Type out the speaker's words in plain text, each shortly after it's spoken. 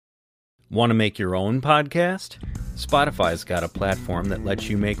Want to make your own podcast? Spotify's got a platform that lets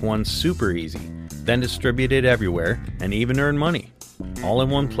you make one super easy, then distribute it everywhere and even earn money, all in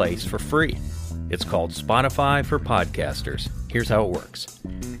one place for free. It's called Spotify for Podcasters. Here's how it works.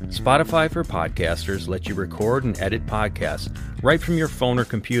 Spotify for Podcasters lets you record and edit podcasts right from your phone or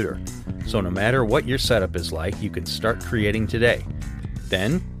computer. So no matter what your setup is like, you can start creating today.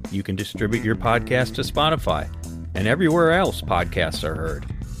 Then you can distribute your podcast to Spotify and everywhere else podcasts are heard.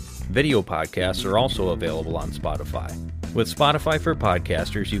 Video podcasts are also available on Spotify. With Spotify for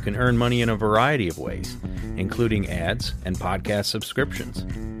Podcasters, you can earn money in a variety of ways, including ads and podcast subscriptions.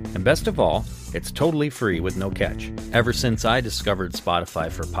 And best of all, it's totally free with no catch. Ever since I discovered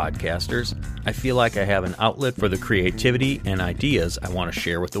Spotify for Podcasters, I feel like I have an outlet for the creativity and ideas I want to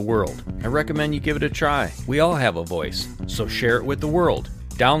share with the world. I recommend you give it a try. We all have a voice, so share it with the world.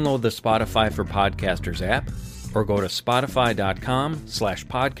 Download the Spotify for Podcasters app, or go to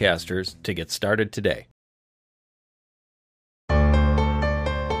spotify.com/podcasters to get started today.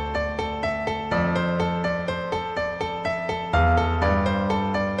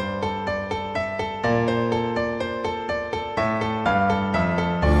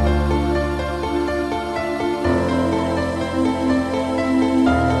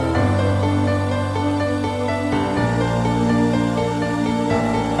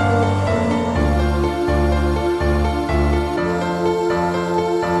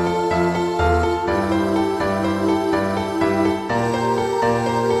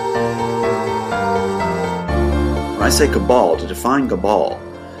 When I say Cabal, to define Cabal,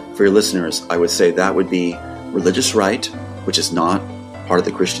 for your listeners, I would say that would be religious right, which is not part of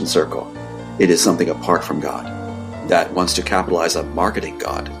the Christian circle. It is something apart from God that wants to capitalize on marketing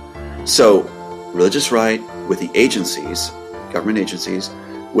God. So, religious right with the agencies, government agencies,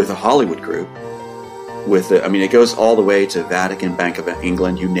 with a Hollywood group, it goes all the way to Vatican, Bank of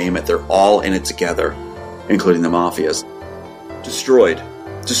England, you name it, they're all in it together, including the mafias. Destroyed.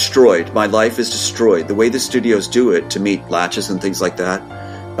 My life is destroyed. The way the studios do it to meet latches and things like that,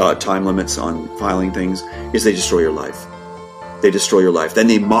 time limits on filing things, is they destroy your life. They destroy your life. Then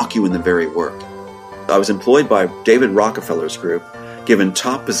they mock you in the very work. I was employed by David Rockefeller's group, given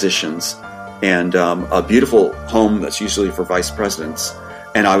top positions and a beautiful home that's usually for vice presidents.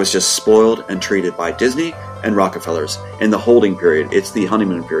 And I was just spoiled and treated by Disney and Rockefellers in the holding period. It's the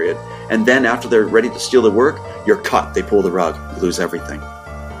honeymoon period. And then after they're ready to steal the work, you're cut. They pull the rug. You lose everything.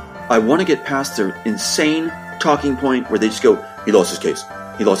 I want to get past their insane talking point where they just go, he lost his case,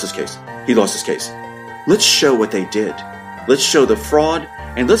 he lost his case, he lost his case. Let's show what they did. Let's show the fraud,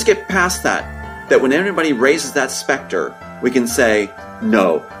 and let's get past that when anybody raises that specter, we can say,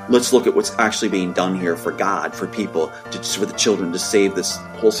 no, let's look at what's actually being done here for God, for people, for the children, to save this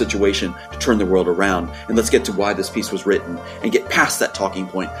whole situation, to turn the world around. And let's get to why this piece was written and get past that talking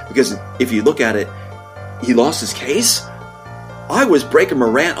point. Because if you look at it, he lost his case? I was breaking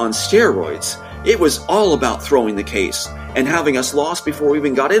Morant on steroids. It was all about throwing the case and having us lost before we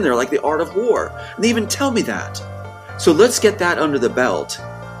even got in there, like the art of war. And they even tell me that. So let's get that under the belt,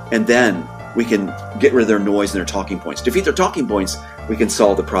 and then we can get rid of their noise and their talking points. Defeat their talking points, we can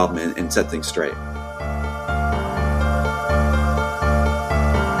solve the problem and set things straight.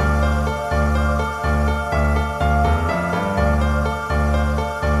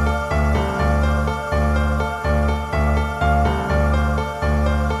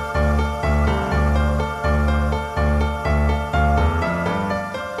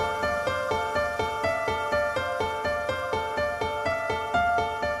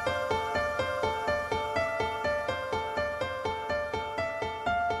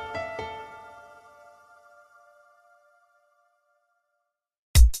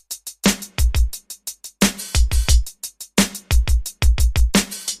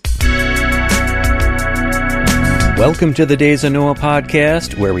 Welcome to the Days of Noah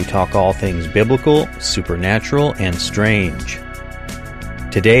podcast, where we talk all things biblical, supernatural, and strange.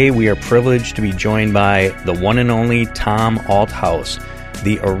 Today we are privileged to be joined by the one and only Tom Althouse,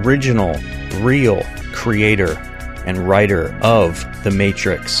 the original, real creator and writer of the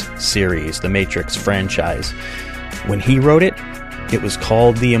Matrix series, the Matrix franchise. When he wrote it, it was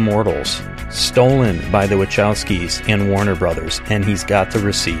called The Immortals, stolen by the Wachowskis and Warner Brothers, and he's got the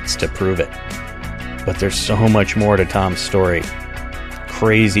receipts to prove it. But there's so much more to Tom's story.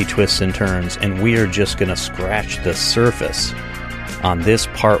 Crazy twists and turns, and we are just going to scratch the surface on this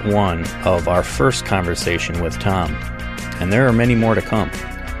part one of our first conversation with Tom. And there are many more to come.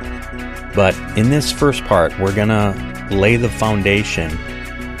 But in this first part, we're going to lay the foundation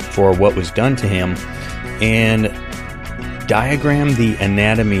for what was done to him and diagram the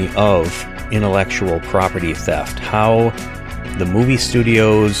anatomy of intellectual property theft, how the movie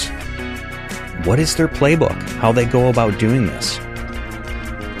studios what is their playbook? How they go about doing this?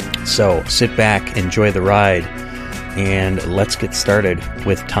 So sit back, enjoy the ride, and let's get started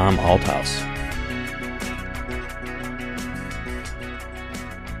with Tom Althouse.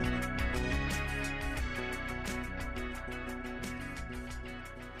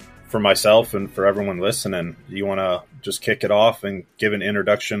 For myself and for everyone listening, you want to just kick it off and give an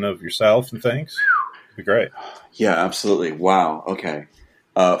introduction of yourself and things? It'd be great. Yeah, absolutely. Wow. Okay.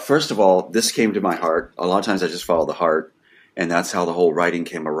 First of all, this came to my heart. A lot of times I just follow the heart, and that's how the whole writing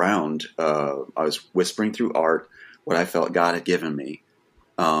came around. I was whispering through art what I felt God had given me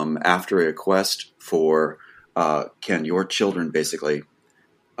after a request for, can your children basically,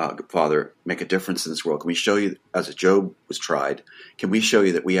 Father, make a difference in this world? Can we show you, as Job was tried, can we show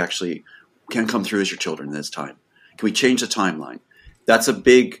you that we actually can come through as your children in this time? Can we change the timeline? That's a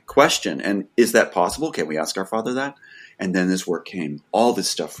big question. And is that possible? Can we ask our Father that? And then this work came. All this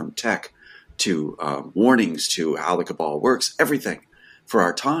stuff from tech to warnings to how the Cabal works, everything for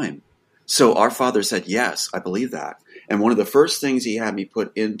our time. So our Father said, yes, I believe that. And one of the first things he had me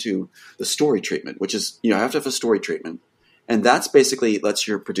put into the story treatment, which is, I have to have a story treatment. And that's basically lets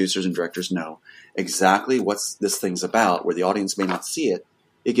your producers and directors know exactly what this thing's about, where the audience may not see it.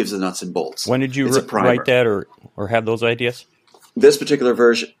 It gives the nuts and bolts. When did you write that or have those ideas? This particular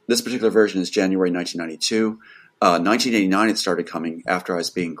version is January 1992. 1989, it started coming after I was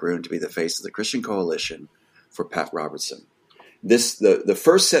being groomed to be the face of the Christian Coalition for Pat Robertson. The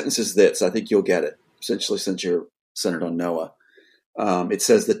first sentence is this. I think you'll get it, essentially, since you're centered on Noah. It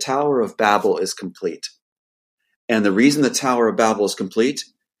says, the Tower of Babel is complete. And the reason the Tower of Babel is complete,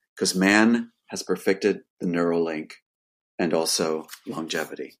 because man has perfected the neural link and also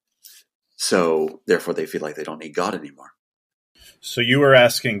longevity. So therefore they feel like they don't need God anymore. So you were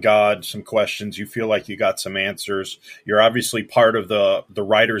asking God some questions. You feel like you got some answers. You're obviously part of the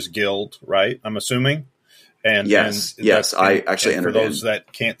Writers Guild, right? I'm assuming. And yes, I actually entered. For those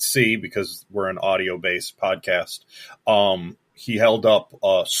that can't see, because we're an audio-based podcast, he held up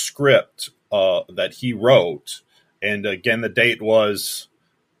a script that he wrote, and again, the date was.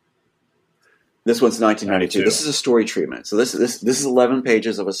 This one's 1992. 92. This is a story treatment. So this is 11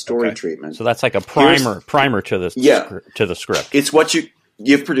 pages of a story treatment. So that's like a primer to the script. It's what you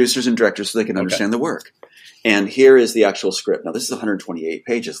give producers and directors so they can understand the work. And here is the actual script. Now this is 128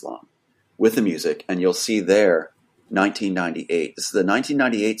 pages long with the music, and you'll see there 1998. This is the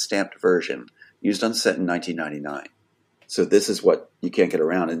 1998 stamped version used on set in 1999. So this is what you can't get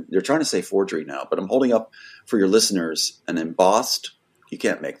around. And they're trying to say forgery now, but I'm holding up for your listeners an embossed. You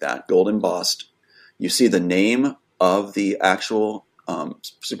can't make that. Gold embossed. You see the name of the actual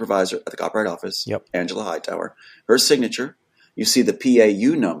supervisor at the Copyright Office, Angela Hightower, her signature. You see the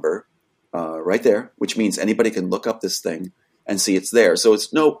PAU number right there, which means anybody can look up this thing and see it's there. So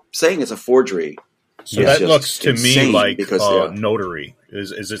it's no saying it's a forgery. So that looks to me like notary.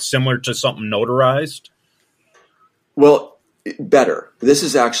 Is it similar to something notarized? Well, better. This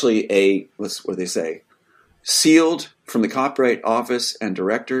is actually what do they say? Sealed from the Copyright Office and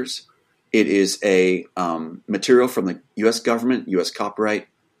directors. It is a material from the U.S. government, U.S. Copyright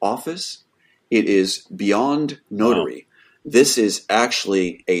Office. It is beyond notary. Wow. This is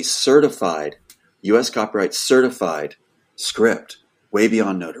actually a certified, U.S. Copyright certified script, way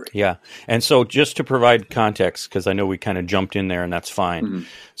beyond notary. Yeah. And so just to provide context, because I know we kind of jumped in there and that's fine. Mm-hmm.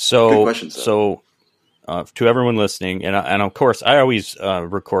 So, good question, so to everyone listening, and of course, I always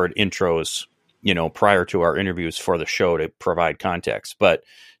record intros, prior to our interviews for the show to provide context. But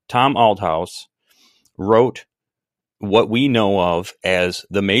Tom Althouse wrote what we know of as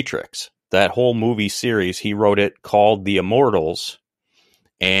The Matrix. That whole movie series, he wrote it called The Immortals,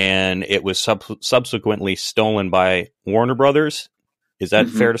 and it was subsequently stolen by Warner Brothers. Is that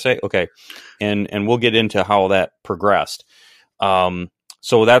fair to say? Okay. And we'll get into how that progressed.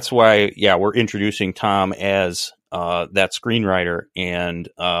 So that's why, we're introducing Tom as that screenwriter and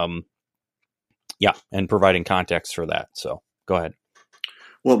providing context for that. So go ahead.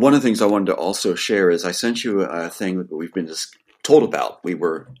 Well, one of the things I wanted to also share is I sent you a thing that we've been just told about.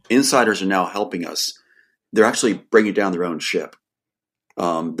 Insiders are now helping us. They're actually bringing down their own ship.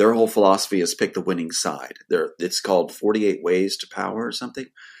 Their whole philosophy is pick the winning side. It's called 48 Ways to Power or something.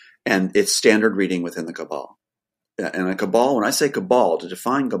 And it's standard reading within the Cabal. And a Cabal, when I say Cabal, to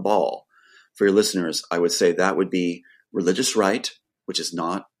define Cabal for your listeners, I would say that would be religious right, which is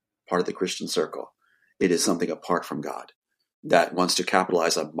not part of the Christian circle. It is something apart from God that wants to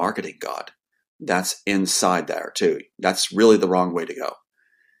capitalize on marketing God. That's inside there too. That's really the wrong way to go.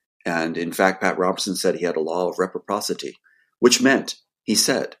 And in fact, Pat Robertson said he had a law of reciprocity, which meant, he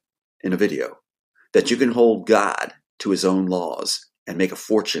said in a video, that you can hold God to his own laws and make a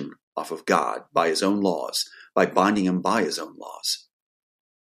fortune off of God by his own laws, by binding him by his own laws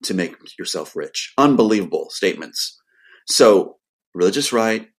to make yourself rich. Unbelievable statements. So religious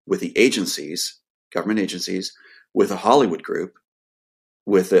right with the agencies, government agencies, with a Hollywood group,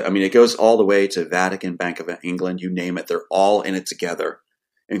 it goes all the way to Vatican, Bank of England, you name it. They're all in it together,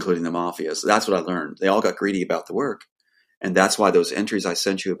 including the mafia. So that's what I learned. They all got greedy about the work. And that's why those entries I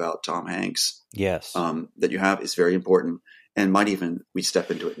sent you about Tom Hanks, yes, that you have is very important, and might even we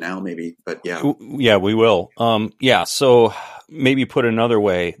step into it now, maybe. But yeah, we will. So maybe put another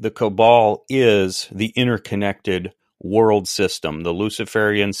way, the Cabal is the interconnected world system, the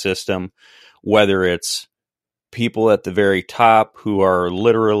Luciferian system, whether it's people at the very top who are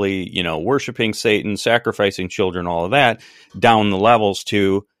literally, worshiping Satan, sacrificing children, all of that, down the levels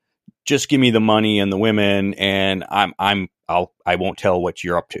to just give me the money and the women, and I won't tell what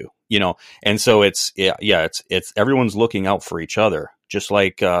you're up to, And so it's everyone's looking out for each other. Just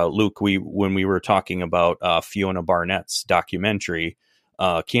like Luke, when we were talking about Fiona Barnett's documentary,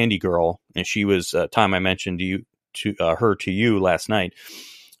 Candy Girl, and she was Tom, I mentioned her to you last night.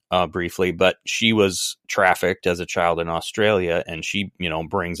 Briefly, but she was trafficked as a child in Australia, and she,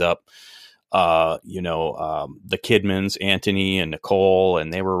 brings up, the Kidmans, Anthony and Nicole,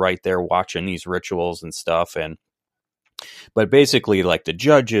 and they were right there watching these rituals and stuff. But basically, like the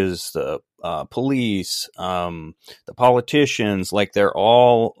judges, the police, the politicians, like they're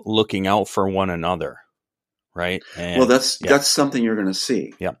all looking out for one another, right? And, that's something you're going to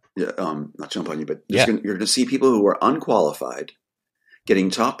see. Yeah. Not jump on you, but you're going to see people who are unqualified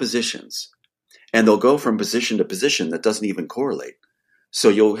getting top positions, and they'll go from position to position that doesn't even correlate. So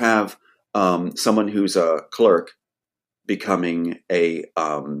you'll have someone who's a clerk becoming a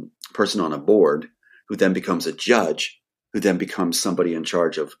person on a board, who then becomes a judge, who then becomes somebody in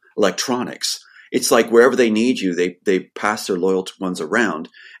charge of electronics. It's like wherever they need you, they pass their loyal ones around,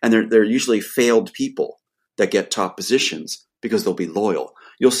 and they're usually failed people that get top positions because they'll be loyal.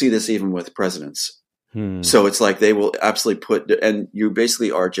 You'll see this even with presidents. So it's like they will absolutely and you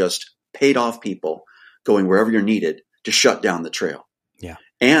basically are just paid off people going wherever you're needed to shut down the trail. Yeah.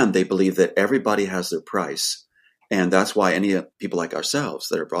 And they believe that everybody has their price. And that's why any people like ourselves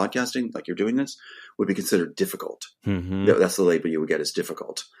that are broadcasting, like you're doing this, would be considered difficult. Mm-hmm. That's the label you would get, is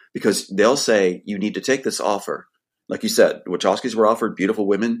difficult. Because they'll say, you need to take this offer. Like you said, Wachowskis were offered beautiful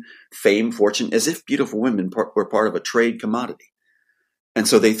women, fame, fortune, as if beautiful women were part of a trade commodity. And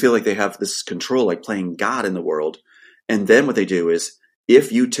so they feel like they have this control, like playing God in the world. And then what they do is,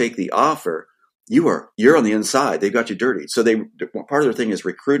 if you take the offer, you're on the inside. They've got you dirty. So part of their thing is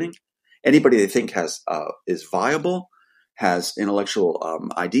recruiting anybody they think is viable, has intellectual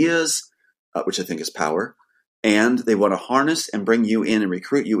ideas, which I think is power. And they want to harness and bring you in and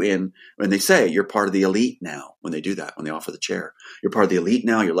recruit you in. When they say you're part of the elite now, when they do that, when they offer the chair, you're part of the elite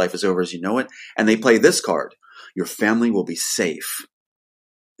now. Your life is over as you know it. And they play this card: your family will be safe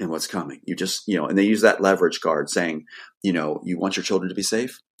in what's coming. You just, and they use that leverage card saying, you want your children to be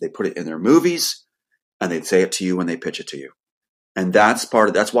safe. They put it in their movies, and they say it to you when they pitch it to you. And that's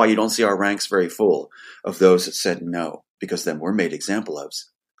why you don't see our ranks very full of those that said no, because then we're made examples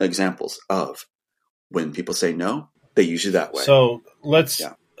of when people say no, they use you that way. So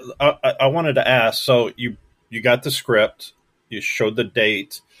I wanted to ask, so you got the script, you showed the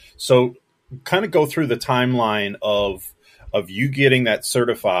date. So kind of go through the timeline of you getting that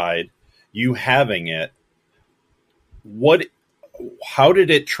certified, you having it. How did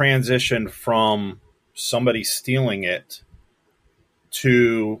it transition from somebody stealing it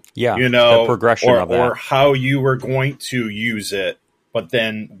to, the progression of that, or how you were going to use it, but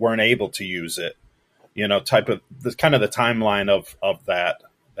then weren't able to use it, type of the kind of the timeline of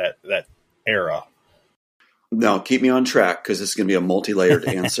that era. Now keep me on track, because this is going to be a multi-layered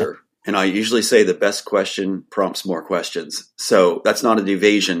answer. And I usually say the best question prompts more questions. So that's not an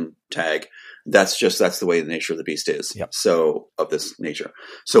evasion tag. That's the way the nature of the beast is. Yep. So of this nature.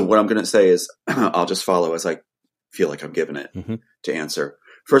 So what I'm going to say is I'll just follow as I feel like I'm given it to answer.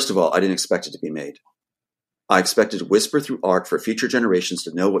 First of all, I didn't expect it to be made. I expected to whisper through art for future generations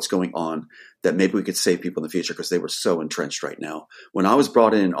to know what's going on, that maybe we could save people in the future, because they were so entrenched right now. When I was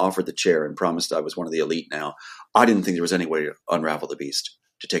brought in and offered the chair and promised I was one of the elite now, I didn't think there was any way to unravel the beast,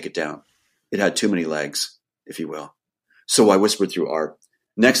 to take it down. It had too many legs, if you will. So I whispered through art.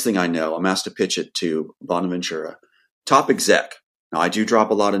 Next thing I know, I'm asked to pitch it to Bonaventura, top exec. Now, I do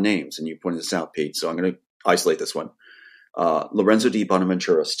drop a lot of names, and you pointed this out, Pete, so I'm going to isolate this one. Lorenzo D.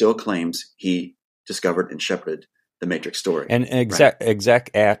 Bonaventura still claims he discovered and shepherded the Matrix story. And exec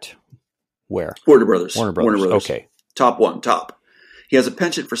at where? Warner Brothers. Warner Brothers. Okay. Top. He has a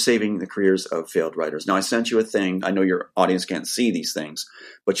penchant for saving the careers of failed writers. Now, I sent you a thing. I know your audience can't see these things,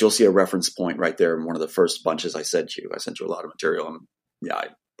 but you'll see a reference point right there in one of the first bunches I sent you. I sent you a lot of material, and yeah, I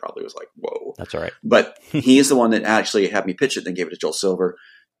probably was like, whoa. That's all right. But he is the one that actually had me pitch it, then gave it to Joel Silver,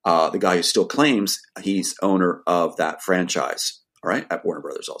 the guy who still claims he's owner of that franchise, all right, at Warner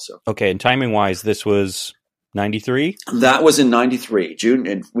Brothers also. Okay, and timing-wise, this was 93? That was in 93, June,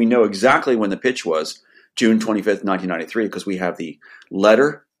 and we know exactly when the pitch was, June 25th, 1993, because we have the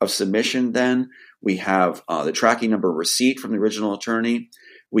letter of submission then. We have the tracking number receipt from the original attorney.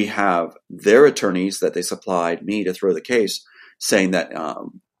 We have their attorneys that they supplied me to throw the case, saying that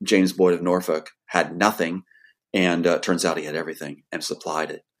James Boyd of Norfolk had nothing, and turns out he had everything and supplied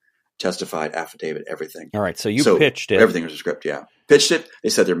it. Testified, affidavit, everything. All right, so you pitched it. Everything was a script, yeah. Pitched it. They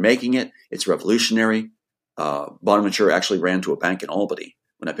said they're making it. It's revolutionary. Bonaventura actually ran to a bank in Albany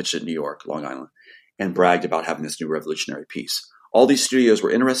when I pitched it in New York, Long Island, and bragged about having this new revolutionary piece. All these studios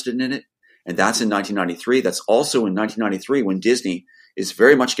were interested in it, and that's in 1993. That's also in 1993 when Disney is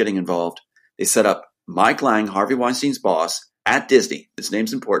very much getting involved. They set up Mike Lang, Harvey Weinstein's boss, at Disney. This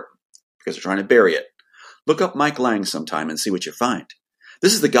name's important because they're trying to bury it. Look up Mike Lang sometime and see what you find.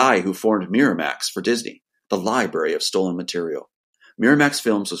 This is the guy who formed Miramax for Disney, the library of stolen material. Miramax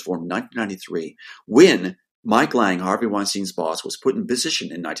Films was formed in 1993 when Mike Lang, Harvey Weinstein's boss, was put in position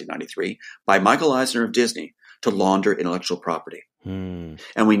in 1993 by Michael Eisner of Disney to launder intellectual property. And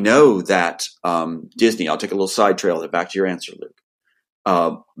we know that Disney, I'll take a little side trail back to your answer,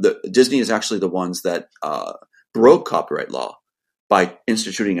 Luke. Disney is actually the ones that broke copyright law by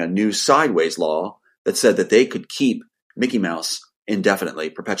instituting a new sideways law that said that they could keep Mickey Mouse indefinitely,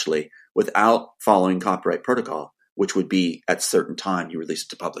 perpetually, without following copyright protocol, which would be at a certain time you release it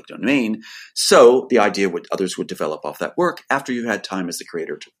to public domain. So the idea would others would develop off that work after you had time as the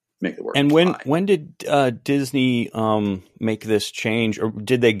creator to make the work. And when did Disney make this change, or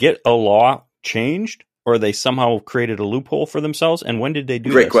did they get a law changed, or they somehow created a loophole for themselves? And when did they do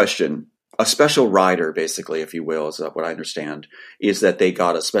this? Great question. A special rider, basically, if you will, is what I understand, is that they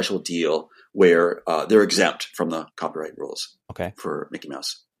got a special deal where they're exempt from the copyright rules for Mickey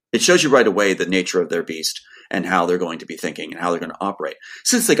Mouse. It shows you right away the nature of their beast and how they're going to be thinking and how they're going to operate.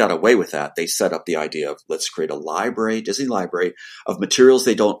 Since they got away with that, they set up the idea of let's create a library, Disney library, of materials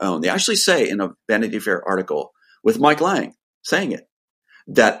they don't own. They actually say in a Vanity Fair article with Mike Lang saying it,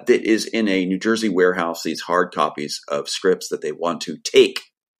 that it is in a New Jersey warehouse, these hard copies of scripts that they want to take.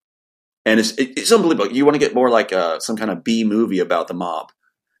 And it's unbelievable. You want to get more like some kind of B movie about the mob.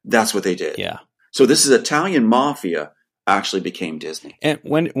 That's what they did. Yeah. So this is Italian mafia actually became Disney. And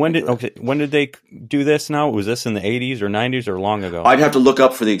when did they do this now? Was this in the 80s or 90s or long ago? I'd have to look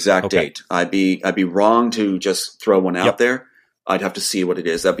up for the exact date. I'd be wrong to just throw one out there. I'd have to see what it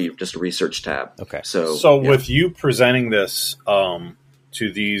is. That'd be just a research tab. Okay. So with you presenting this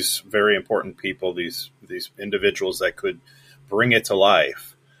to these very important people, these individuals that could bring it to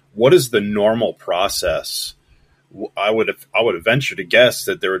life, what is the normal process? I would venture to guess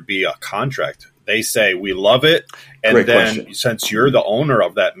that there would be a contract. They say, we love it. And Great then question. Since you're the owner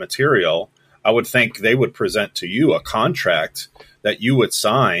of that material, I would think they would present to you a contract that you would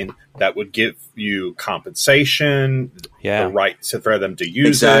sign that would give you compensation, the right for them to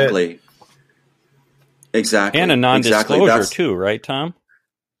use it. Exactly. And a non-disclosure too, right, Tom?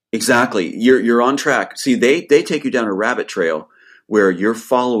 Exactly. You're on track. See, they take you down a rabbit trail where you're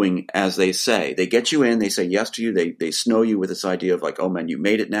following as they say. They get you in, they say yes to you, they snow you with this idea of like, oh man, you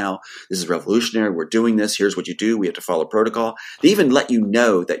made it now. This is revolutionary. We're doing this. Here's what you do. We have to follow protocol. They even let you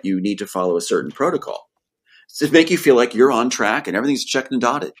know that you need to follow a certain protocol to make you feel like you're on track and everything's checked and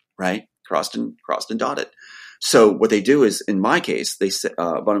dotted, right? Crossed and dotted. So what they do is, in my case, they said,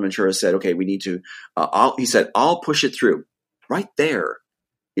 Bonaventura said, okay, we need to, he said, I'll push it through. Right there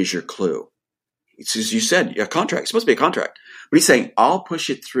is your clue. It's as you said, a contract. It's supposed to be a contract. But he's saying, I'll push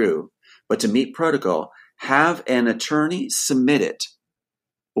it through, but to meet protocol, have an attorney submit it.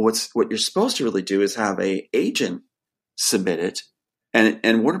 But what you're supposed to really do is have an agent submit it,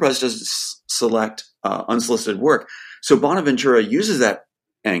 and Warner Bros. Doesn't select unsolicited work. So Bonaventura uses that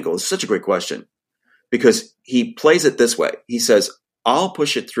angle. It's such a great question because he plays it this way. He says, I'll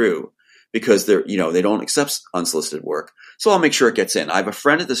push it through because they don't accept unsolicited work. So I'll make sure it gets in. I have a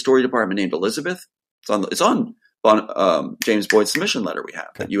friend at the story department named Elizabeth. It's on James Boyd's submission letter we have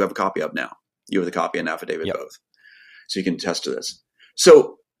that you have a copy of now. You have the copy and affidavit both. So you can attest to this.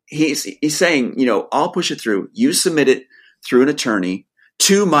 So he's saying, I'll push it through. You submit it through an attorney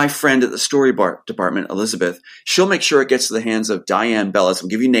to my friend at the story department, Elizabeth. She'll make sure it gets to the hands of Diane Bellis. I'll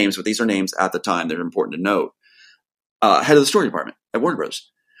give you names, but these are names at the time. They're important to note. Head of the story department at Warner Bros.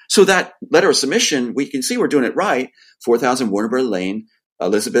 So that letter of submission, we can see we're doing it right. 4000 Warner Brother Lane,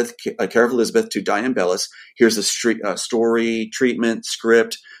 Elizabeth, care of Elizabeth to Diane Bellis. Here's the story, treatment,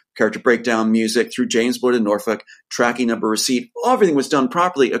 script, character breakdown, music through James Boyd in Norfolk, tracking number, receipt. Everything was done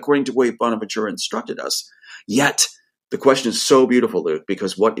properly according to the way Bonaventura instructed us. Yet, the question is so beautiful, Luke,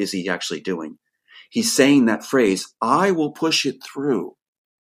 because what is he actually doing? He's saying that phrase, I will push it through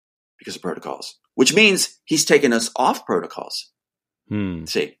because of protocols, which means he's taken us off protocols.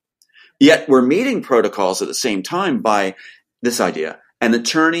 See, yet we're meeting protocols at the same time by this idea. An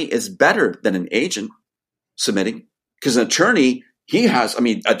attorney is better than an agent submitting, because an attorney,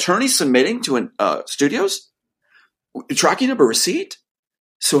 attorneys submitting to studios, tracking number, receipt.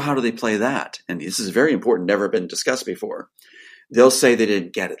 So how do they play that? And this is very important, never been discussed before. They'll say they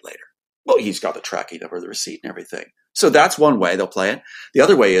didn't get it later. Well, he's got the tracking number, the receipt, and everything. So that's one way they'll play it. The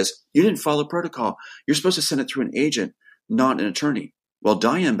other way is you didn't follow protocol. You're supposed to send it through an agent, not an attorney. Well,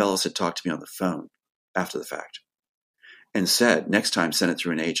 Diane Bellis had talked to me on the phone after the fact and said, next time, send it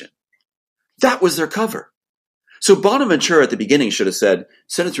through an agent. That was their cover. So Bonaventura at the beginning should have said,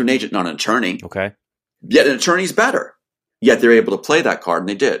 send it through an agent, not an attorney. Okay. Yet an attorney's better. Yet they're able to play that card, and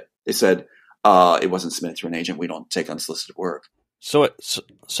they did. They said, it wasn't submitted through an agent. We don't take unsolicited work.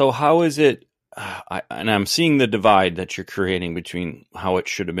 So how is it, and I'm seeing the divide that you're creating between how it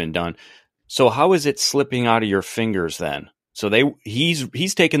should have been done. So how is it slipping out of your fingers then? So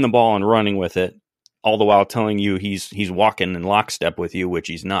he's taking the ball and running with it, all the while telling you he's walking in lockstep with you, which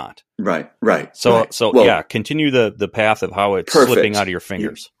he's not. Right. So well, continue the path of how it's slipping out of your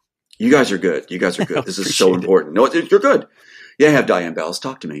fingers. You guys are good. This is so important. No, you're good. Yeah, have Diane Bellis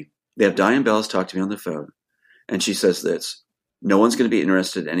talk to me. They have Diane Bellis talk to me on the phone, and she says this: no one's going to be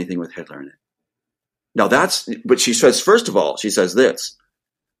interested in anything with Hitler in it. Now but she says, first of all, she says this: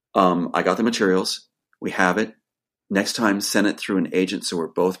 I got the materials. We have it. Next time, send it through an agent so we're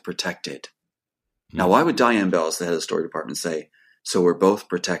both protected. Now, why would Diane Bellis, the head of the story department, say, so we're both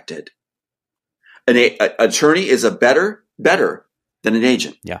protected? An attorney is better than an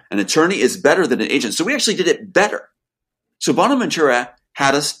agent. Yeah. An attorney is better than an agent. So we actually did it better. So Bonaventura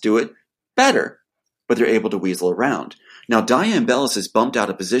had us do it better, but they're able to weasel around. Now, Diane Bellis is bumped out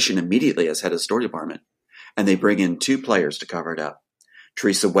of position immediately as head of the story department, and they bring in two players to cover it up.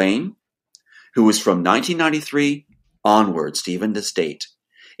 Teresa Wayne, who was from 1993 onwards to even this date,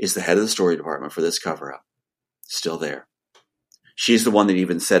 is the head of the story department for this cover-up. Still there. She's the one that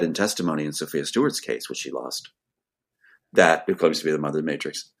even said in testimony in Sophia Stewart's case, which she lost, that, who claims to be the mother of the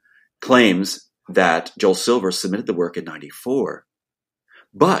Matrix, claims that Joel Silver submitted the work in 94,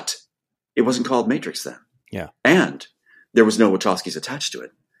 but it wasn't called Matrix then. Yeah. And there was no Wachowskis attached to it.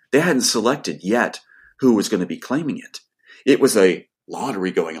 They hadn't selected yet who was going to be claiming it. It was a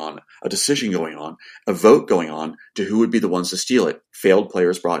lottery going on, a decision going on, a vote going on to who would be the ones to steal it. Failed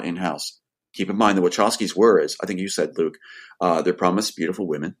players brought in-house. Keep in mind the Wachowskis were, as I think you said, Luke, they're promised beautiful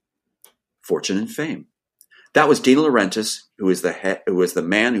women, fortune and fame. That was Dino Laurentiis, who is the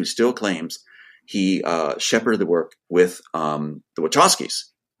man who still claims he shepherded the work with the Wachowskis.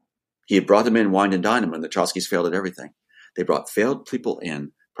 He had brought them in, wined and dined them, and the Wachowskis failed at everything. They brought failed people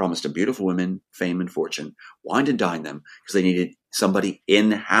in, promised them beautiful women, fame and fortune, wined and dined them because they needed somebody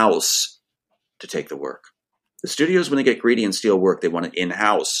in-house to take the work. The studios, when they get greedy and steal work, they want it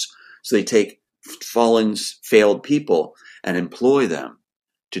in-house. So they take fallen, failed people and employ them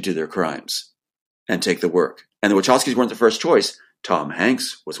to do their crimes and take the work. And the Wachowskis weren't the first choice. Tom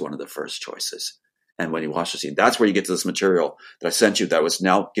Hanks was one of the first choices. And when he watched the scene, that's where you get to this material that I sent you that was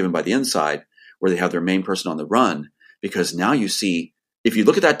now given by the Inside, where they have their main person on the run. Because now you see, if you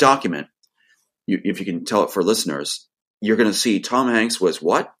look at that document, if you can tell it for listeners, you're going to see Tom Hanks was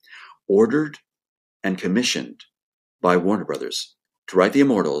what? Ordered and commissioned by Warner Brothers to write The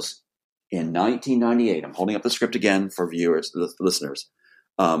Immortals in 1998. I'm holding up the script again for viewers, listeners.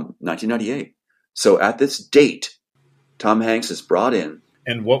 1998. So at this date, Tom Hanks is brought in.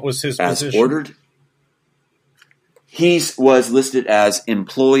 And what was his position? Ordered. He was listed as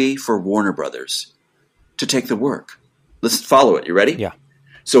employee for Warner Brothers to take the work. Let's follow it. You ready? Yeah.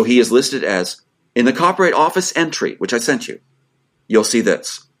 So he is listed as, in the Copyright Office entry, which I sent you, you'll see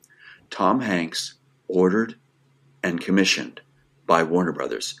this. Tom Hanks ordered and commissioned by Warner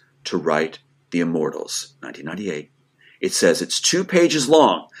Brothers to write The Immortals, 1998. It says it's 2 pages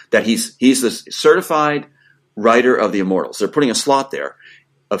long, that he's the certified writer of The Immortals. They're putting a slot there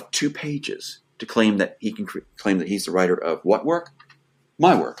of 2 pages to claim that he can claim that he's the writer of what work?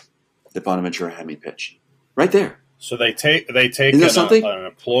 My work that Bonaventura had me pitch. Right there. So they take an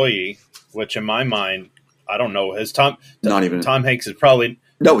employee, which in my mind, I don't know. Tom Hanks is probably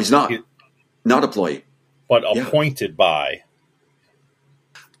no, he's not. Not employee, but appointed by.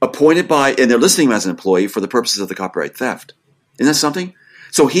 appointed by, and they're listing him as an employee for the purposes of the copyright theft. Isn't that something?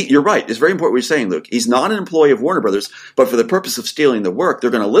 So you're right. It's very important what you're saying, Luke. He's not an employee of Warner Brothers, but for the purpose of stealing the work, they're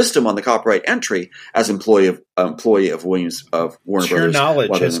going to list him on the copyright entry as employee of Williams of Warner to Brothers. your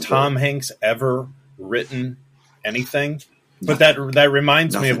knowledge, has Tom Hanks ever written anything? But that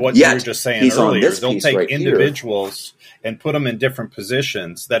reminds me of what you were just saying earlier. They'll take individuals and put them in different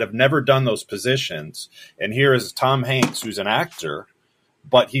positions that have never done those positions. And here is Tom Hanks, who's an actor,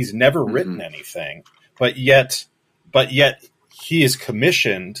 but he's never written anything. But yet he is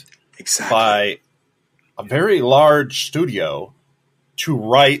commissioned by a very large studio to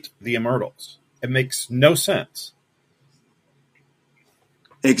write the Immortals. It makes no sense.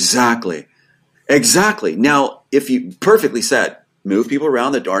 Exactly. Now, if you perfectly said, move people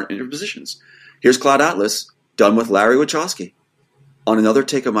around that aren't in their positions. Here's Cloud Atlas, done with Larry Wachowski. On another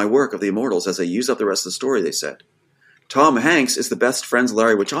take of my work of the Immortals, as they use up the rest of the story, they said, Tom Hanks is the best friends of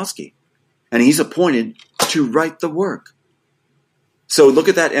Larry Wachowski, and he's appointed to write the work. So look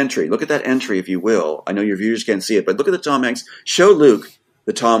at that entry. Look at that entry, if you will. I know your viewers can't see it, but look at the Tom Hanks. Show Luke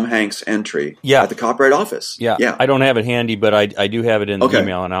the Tom Hanks entry at the Copyright Office. Yeah. I don't have it handy, but I do have it in the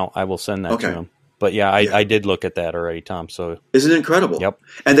email, and I will send that to him. But I did look at that already, Tom. So isn't it incredible? Yep.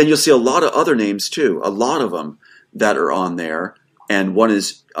 And then you'll see a lot of other names too. A lot of them that are on there. And one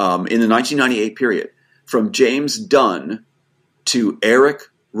is in the 1998 period, from James Dunn to Eric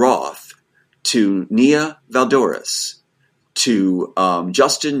Roth to Nia Valdoris to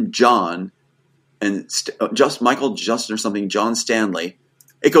Justin John and Michael Justin or something, John Stanley.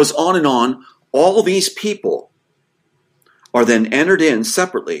 It goes on and on. All these people are then entered in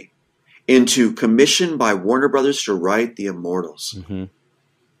separately into commission by Warner Brothers to write the Immortals. Mm-hmm.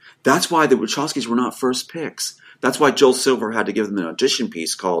 That's why the Wachowskis were not first picks. That's why Joel Silver had to give them an audition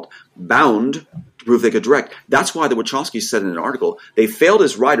piece called Bound to prove they could direct. That's why the Wachowskis said in an article they failed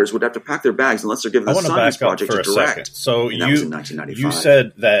as writers, would have to pack their bags unless they're given the Science Project to direct. So and that was in 1995. You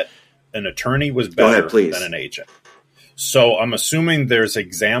said that an attorney was better than an agent. So I'm assuming there's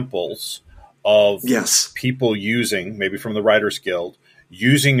examples of people using, maybe from the Writers Guild,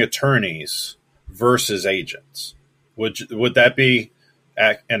 using attorneys versus agents. Would that be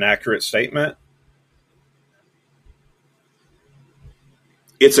an accurate statement?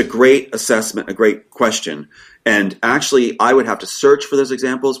 It's a great assessment, a great question. And actually, I would have to search for those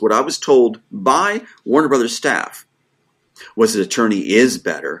examples. What I was told by Warner Brothers staff was that attorney is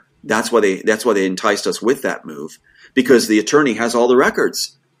better. That's why they enticed us with that move, because the attorney has all the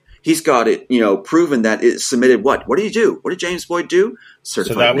records. He's got it, proven that it submitted what? What did he do? What did James Boyd do?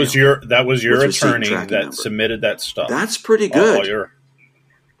 Certified so that was mail, your attorney that number. Submitted that stuff. That's pretty good.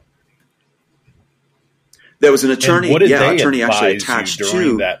 There was an attorney. Attorney actually attached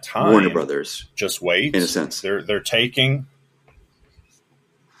to that time, Warner Brothers. Just wait. In a sense, they're taking.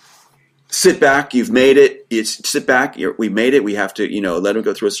 Sit back. You've made it. Sit back. We made it. We have to, let them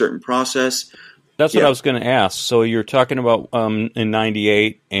go through a certain process. That's what I was going to ask. So you're talking about in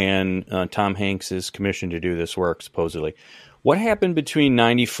 '98, and Tom Hanks is commissioned to do this work, supposedly. What happened between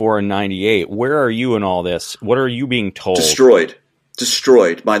 '94 and '98? Where are you in all this? What are you being told? Destroyed.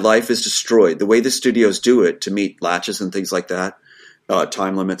 My life is destroyed. The way the studios do it to meet latches and things like that,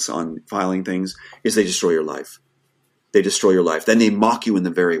 time limits on filing things, is they destroy your life. They destroy your life. Then they mock you in the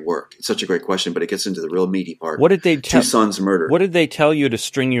very work. It's such a great question, but it gets into the real meaty part. What did they two sons murdered. What did they tell you to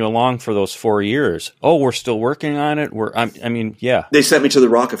string you along for those 4 years? Oh, we're still working on it. They sent me to the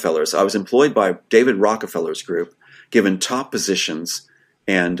Rockefellers. I was employed by David Rockefeller's group, given top positions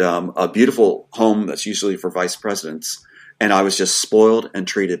and a beautiful home that's usually for vice presidents. And I was just spoiled and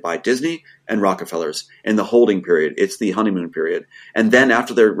treated by Disney and Rockefellers in the holding period. It's the honeymoon period. And then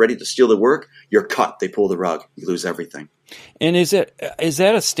after they're ready to steal the work, you're cut. They pull the rug. You lose everything. And is that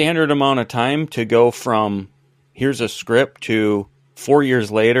a standard amount of time to go from here's a script to 4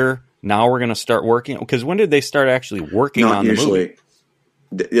 years later, now we're going to start working? Because when did they start actually working on the movie?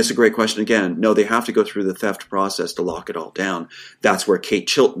 That's a great question again. No, they have to go through the theft process to lock it all down. That's where Kate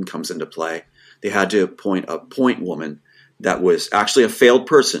Chilton comes into play. They had to appoint a point woman that was actually a failed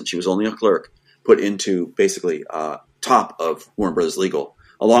person. She was only a clerk, put into basically top of Warner Brothers Legal,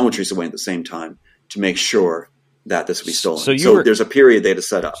 along with Teresa Wayne at the same time, to make sure that this would be stolen. So there's a period they had to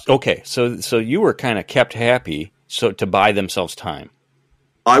set up. Okay, so you were kind of kept happy to buy themselves time.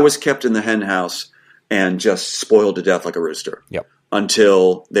 I was kept in the hen house and just spoiled to death like a rooster. Yep.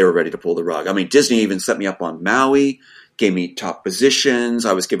 Until they were ready to pull the rug. I mean, Disney even set me up on Maui, gave me top positions.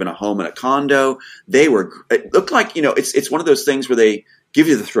 I was given a home and a condo. It looked like, it's one of those things where they give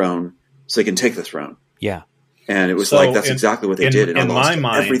you the throne so they can take the throne. Yeah. And it was that's exactly what they did. And in my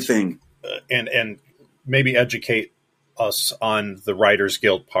mind, everything. And maybe educate us on the Writers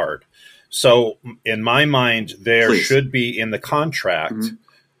Guild part. So in my mind, there Please. should be in the contract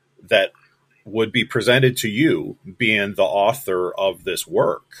that would be presented to you, being the author of this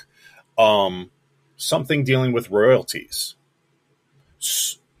work, something dealing with royalties.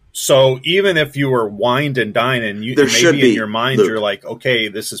 So even if you were wined and dined and you maybe in your mind, Luke, you're like, okay,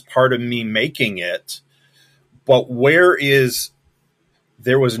 this is part of me making it, but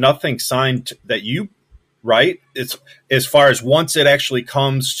there was nothing signed that you, right? It's as far as once it actually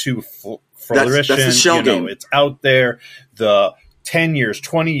comes to fruition, that's the shell game. It's out there, the 10 years,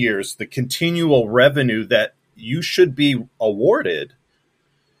 20 years, the continual revenue that you should be awarded.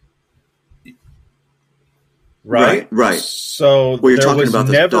 Right. So well, you're there talking was about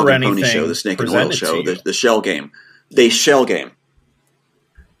the never Dog and anything Pony show, the Snake and Oil show, the the shell game. They shell game.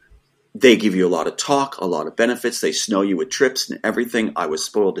 They give you a lot of talk, a lot of benefits. They snow you with trips and everything. I was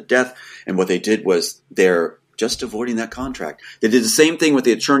spoiled to death. And what they did was they're just avoiding that contract. They did the same thing with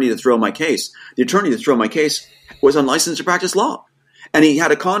the attorney to throw my case. The attorney to throw my case was unlicensed to practice law. And he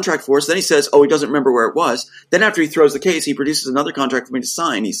had a contract for us. Then he says, he doesn't remember where it was. Then after he throws the case, he produces another contract for me to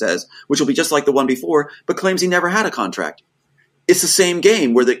sign, he says, which will be just like the one before, but claims he never had a contract. It's the same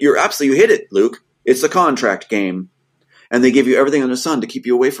game where you hit it, Luke. It's the contract game. And they give you everything under the sun to keep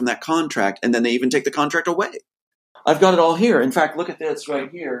you away from that contract. And then they even take the contract away. I've got it all here. In fact, look at this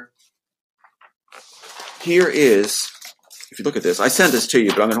right here. Here is, if you look at this, I sent this to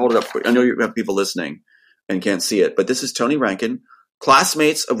you, but I'm going to hold it up quick. I know you have people listening and can't see it, but this is Tony Rankin,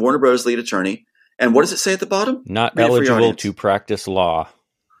 classmates of Warner Bros. Lead attorney. And what does it say at the bottom? Not eligible to practice law.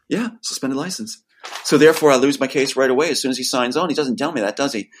 Yeah, suspended license. So therefore, I lose my case right away as soon as he signs on. He doesn't tell me that,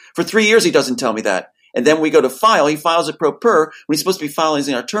 does he? For 3 years, he doesn't tell me that. And then we go to file. He files it pro per when he's supposed to be filing as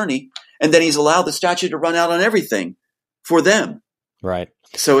an attorney. And then he's allowed the statute to run out on everything for them. Right.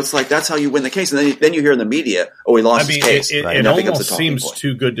 So it's like that's how you win the case. And then you hear in the media, he lost his case. It almost seems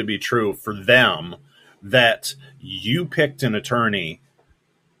too good to be true for them that you picked an attorney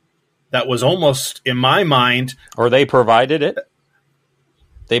that was almost, in my mind... Or they provided it?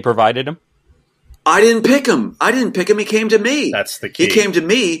 They provided him? I didn't pick him. He came to me. That's the key. He came to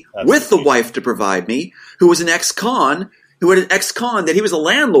me with the wife to provide me, who was an ex-con, who had an ex-con that he was a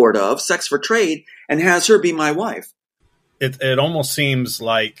landlord of, sex for trade, and has her be my wife. It almost seems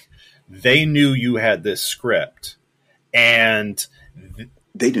like they knew you had this script, and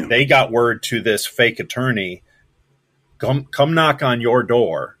they knew. They got word to this fake attorney, come knock on your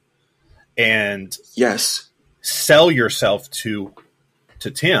door, and sell yourself to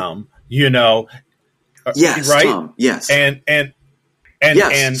Tim. Yes, right? Tom, yes. And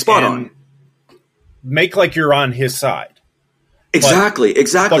spot on. Make like you're on his side. Exactly.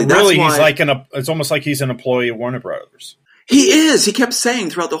 But really, he's it's almost like he's an employee of Warner Brothers. He is. He kept saying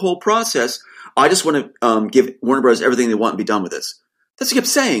throughout the whole process, I just want to give Warner Brothers everything they want and be done with this. That's what he kept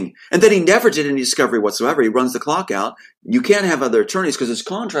saying. And then he never did any discovery whatsoever. He runs the clock out. You can't have other attorneys because his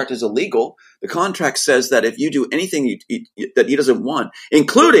contract is illegal. The contract says that if you do anything that he doesn't want,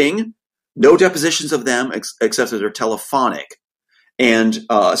 including no depositions of them except that they're telephonic, and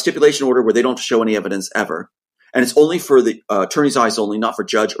a stipulation order where they don't show any evidence ever. And it's only for the attorney's eyes only, not for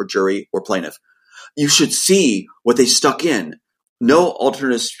judge or jury or plaintiff. You should see what they stuck in. No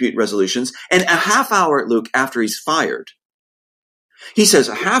alternative dispute resolutions. And a half hour, Luke, after he's fired. He says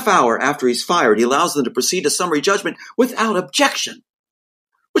a half hour after he's fired, he allows them to proceed to summary judgment without objection.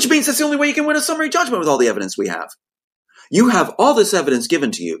 Which means that's the only way you can win a summary judgment with all the evidence we have. You have all this evidence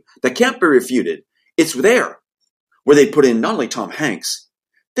given to you that can't be refuted. It's there. Where they put in not only Tom Hanks,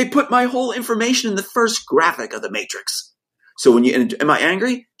 they put my whole information in the first graphic of The Matrix. So am I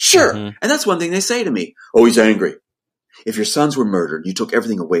angry? Sure. Mm-hmm. And that's one thing they say to me. Oh, he's angry. If your sons were murdered, you took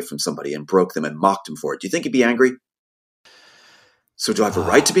everything away from somebody and broke them and mocked him for it. Do you think he'd be angry? So do I have a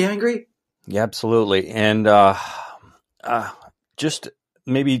right to be angry? Yeah, absolutely. And we'll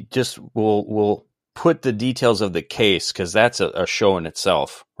put the details of the case because that's a show in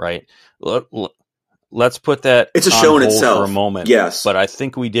itself, right? Let's put that. It's a show in itself for a moment. Yes, but I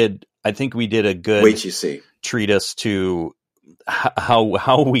think we did a good treatise to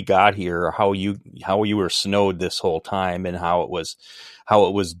how we got here, how you were snowed this whole time, and how it was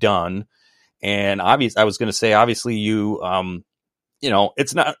done. And I was going to say, obviously,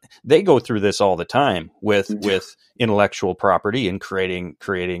 it's not. They go through this all the time with intellectual property and creating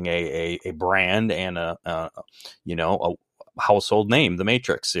a brand and a household name, the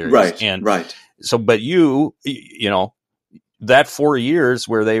Matrix series, right. So, but that 4 years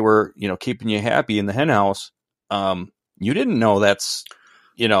where they were, keeping you happy in the henhouse, you didn't know that's,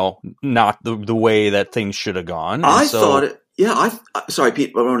 not the way that things should have gone. I thought it. Yeah, sorry,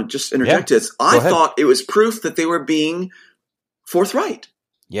 Pete, I want to just interject this. I thought it was proof that they were being forthright.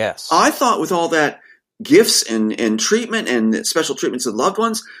 Yes. I thought with all that gifts and treatment and special treatments of loved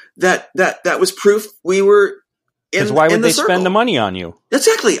ones, that was proof we were in. Why would they circle. spend the money on you?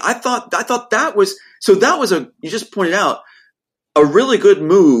 Exactly. I thought that was you just pointed out a really good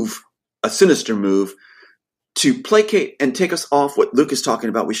move, a sinister move to placate and take us off what Luke is talking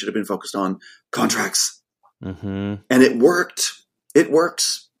about. We should have been focused on contracts. Mm-hmm. And it worked. It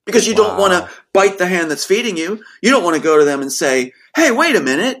works because you don't want to bite the hand that's feeding you. You don't want to go to them and say, "Hey, wait a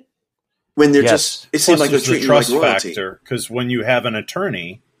minute." When they're it seems like they're treating you like royalty. Because when you have an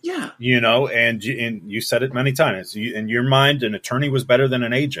attorney, and you said it many times, in your mind, an attorney was better than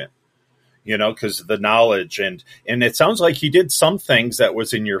an agent, because of the knowledge. And it sounds like he did some things that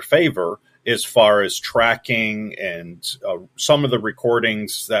was in your favor as far as tracking and some of the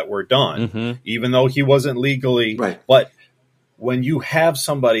recordings that were done, even though he wasn't legally. Right. But when you have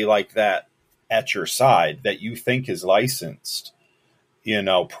somebody like that at your side that you think is licensed,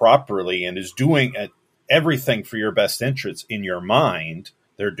 properly and is doing everything for your best interests in your mind,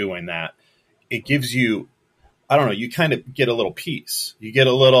 they're doing that. It gives you, I don't know, you kind of get a little peace. You get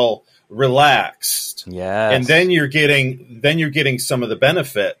a little relaxed. Yes. And then you're getting some of the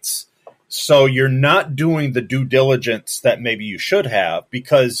benefits. So you're not doing the due diligence that maybe you should have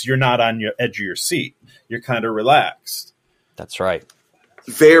because you're not on your edge of your seat. You're kind of relaxed. That's right.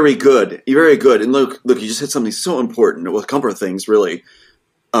 Very good. You're very good. And look, you just hit something so important. Well, a couple of things, really.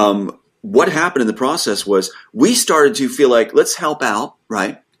 What happened in the process was we started to feel like, let's help out,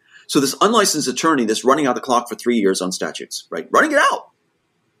 right? So this unlicensed attorney that's running out the clock for 3 years on statutes, right? Running it out.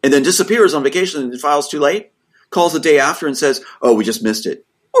 And then disappears on vacation and files too late, calls the day after and says, oh, we just missed it.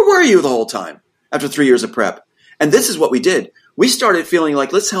 Where were you the whole time after 3 years of prep? And this is what we did. We started feeling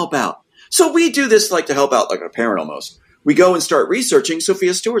like, let's help out. So we do this like to help out like a parent almost. We go and start researching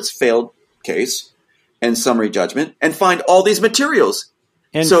Sophia Stewart's failed case and summary judgment and find all these materials.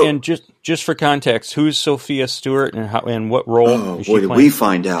 And just for context, who's Sophia Stewart and what role is she playing? We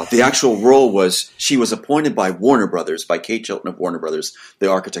find out. The actual role was she was appointed by Warner Brothers, by Kate Chilton of Warner Brothers, the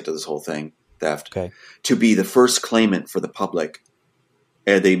architect of this whole thing, theft, to be the first claimant for the public.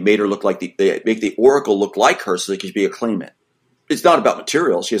 And they made her look like they make the Oracle look like her so they could be a claimant. It's not about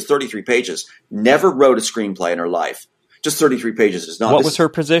material. She has 33 pages. Never wrote a screenplay in her life. Just 33 pages. It's not. What was her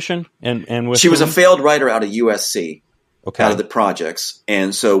position? And she was a failed writer out of USC, out of the projects.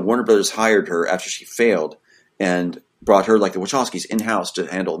 And so Warner Brothers hired her after she failed and brought her, like the Wachowskis, in-house to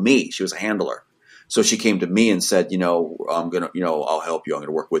handle me. She was a handler. So she came to me and said, I'm going to, I'll help you. I'm going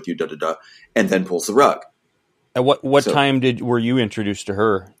to work with you, and then pulls the rug. At what time were you introduced to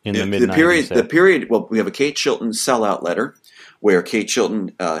her in the mid-90s? The period, well, we have a Kate Chilton sellout letter where Kate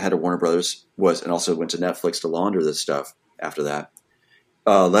Chilton, head of Warner Brothers, and also went to Netflix to launder this stuff after that.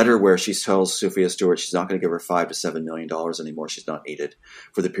 A letter where she tells Sophia Stewart she's not going to give her $5 to $7 million anymore. She's not needed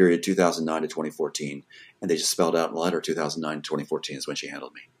for the period 2009 to 2014. And they just spelled out in the letter 2009 to 2014 is when she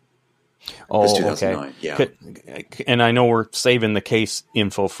handled me. Oh, 2009, okay. Yeah. And I know we're saving the case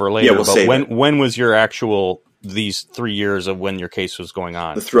info for later, but when was your actual these 3 years of when your case was going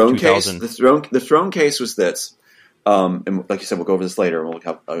on? The throne case. The throne case was this. And like you said, we'll go over this later, and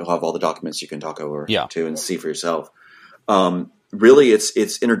I'll have all the documents you can talk over to and see for yourself. Really,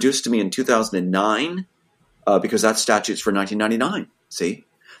 it's introduced to me in 2009 because that statute's for 1999. See,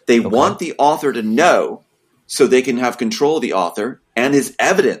 they want the author to know so they can have control of the author and his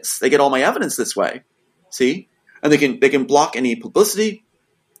evidence. They get all my evidence this way. See, and they can block any publicity.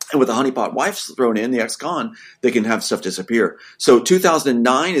 And with the honeypot wife thrown in, the ex-con, they can have stuff disappear. So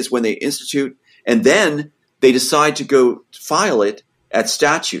 2009 is when they institute, and then they decide to go file it at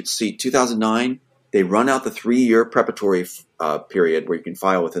statutes. See, 2009, they run out the 3-year preparatory period where you can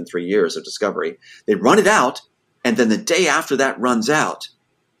file within 3 years of discovery. They run it out, and then the day after that runs out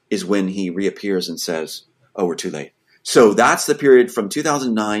is when he reappears and says, oh, we're too late. So that's the period from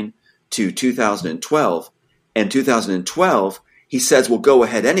 2009 to 2012. And 2012, he says, well, go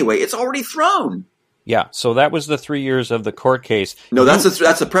ahead anyway. It's already thrown. Yeah, so that was the 3 years of the court case. No, that's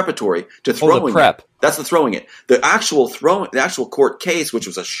the preparatory to throwing the prep. It. That's the throwing it. The actual court case, which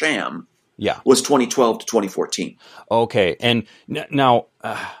was a sham, was 2012 to 2014. Okay, and now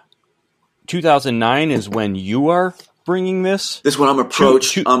 2009 is when you are bringing this? This is when I'm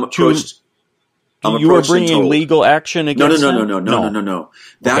approached. You are bringing legal action against them? No.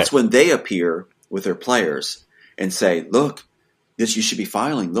 That's when they appear with their players and say, look, this you should be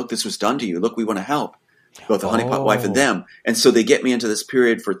filing. Look, this was done to you. Look, we want to help. Both the honeypot wife and them. And so they get me into this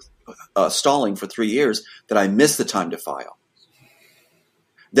period for stalling for 3 years that I missed the time to file.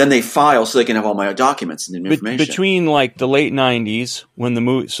 Then they file so they can have all my documents and information. Between like the late 90s when the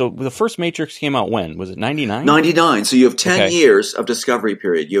movie, so the first Matrix came out when? Was it 99? 99. So you have 10 years of discovery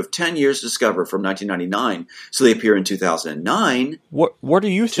period. You have 10 years to discover from 1999. So they appear in 2009. What are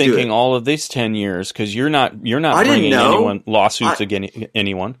you thinking all of these 10 years? Because you're not bringing anyone lawsuits against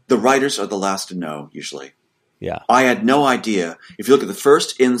anyone. The writers are the last to know usually. Yeah. I had no idea. If you look at the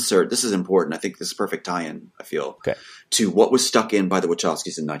first insert, this is important. I think this is a perfect tie-in, I feel, to what was stuck in by the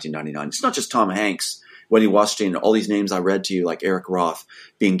Wachowskis in 1999. It's not just Tom Hanks, Wendy Washington, all these names I read to you, like Eric Roth,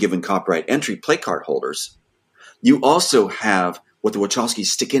 being given copyright entry play card holders. You also have what the Wachowskis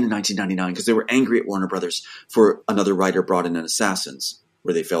stick in 1999 because they were angry at Warner Brothers for another writer brought in Assassins,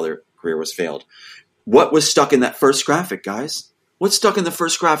 where they felt their career was failed. What was stuck in that first graphic, guys? What's stuck in the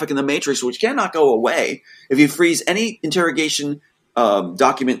first graphic in the Matrix, which cannot go away? If you freeze any interrogation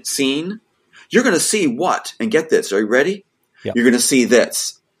document scene, you're going to see what? And get this. Are you ready? Yep. You're going to see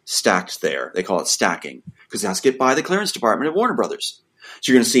this stacked there. They call it stacking because it has to get by the clearance department at Warner Brothers.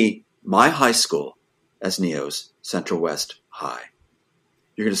 So you're going to see my high school as Neo's Central West High.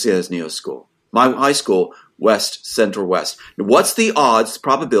 You're going to see it as Neo's school. My high school, West, Central West. Now, what's the odds,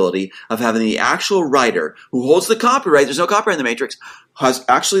 probability of having the actual writer who holds the copyright, there's no copyright in the Matrix, has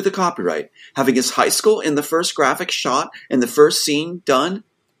actually the copyright, having his high school in the first graphic shot and the first scene done?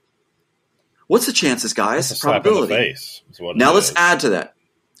 What's the chances, guys? That's a probability. slap in the face, is what now let's add to that.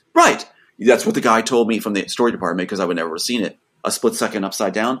 Right. That's what the guy told me from the story department because I would never have seen it. A split second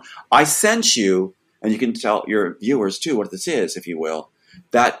upside down. I sent you, and you can tell your viewers too what this is, if you will.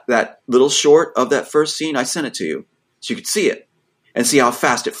 That little short of that first scene, I sent it to you so you could see it and see how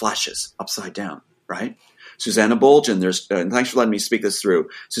fast it flashes upside down, right? Susanna Bolgen, and thanks for letting me speak this through.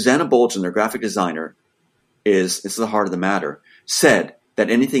 Susanna Bolgen, their graphic designer, this is the heart of the matter, said that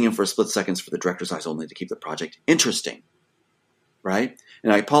anything in for a split second is for the director's eyes only to keep the project interesting, right?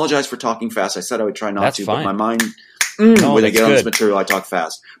 And I apologize for talking fast. I said I would try not to, but my mind, when I get on this material, I talk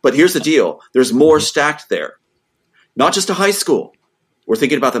fast. But here's the deal. There's more stacked there. Not just a high school. We're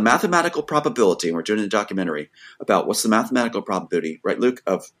thinking about the mathematical probability, and we're doing a documentary about what's the mathematical probability, right, Luke,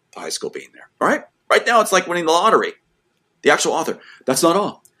 of the high school being there. All right? Right now, it's like winning the lottery. The actual author. That's not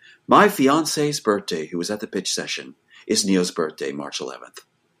all. My fiance's birthday, who was at the pitch session, is Neo's birthday, March 11th.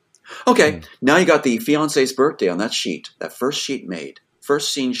 Okay, now you got the fiance's birthday on that sheet, that first sheet made,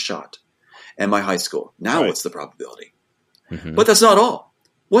 first scene shot, and my high school. Now what's the probability? Mm-hmm. But that's not all.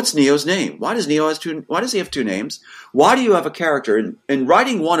 What's Neo's name? Why does he have two names? Why do you have a character in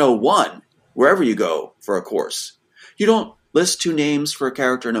Writing 101, wherever you go for a course? You don't list two names for a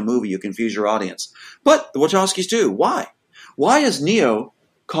character in a movie. You confuse your audience. But the Wachowskis do. Why? Why is Neo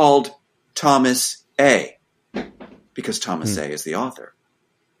called Thomas A? Because Thomas A is the author.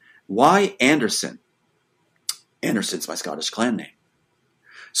 Why Anderson? Anderson's my Scottish clan name.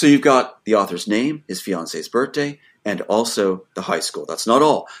 So you've got the author's name, his fiance's birthday, and also the high school. That's not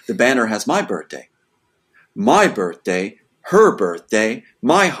all. The banner has my birthday, her birthday,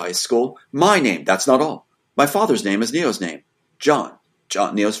 my high school, my name. That's not all. My father's name is Neo's name. John,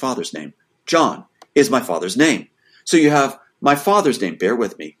 Neo's father's name. John is my father's name. So you have my father's name, bear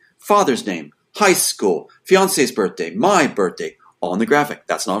with me, father's name, high school, fiance's birthday, my birthday, all in the graphic.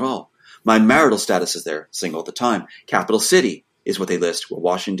 That's not all. My marital status is there, single at the time. Capital city is what they list, where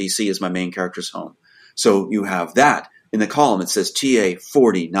Washington, D.C. is my main character's home. So you have that. In the column, it says TA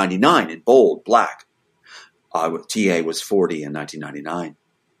 4099 in bold, black. TA was 40 in 1999.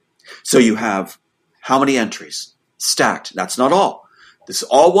 So you have how many entries? Stacked. That's not all. This is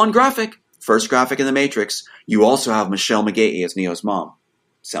all one graphic. First graphic in the Matrix. You also have Michelle McGahee as Neo's mom.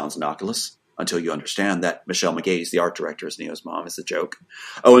 Sounds innocuous until you understand that Michelle McGahee is the art director as Neo's mom. It's a joke.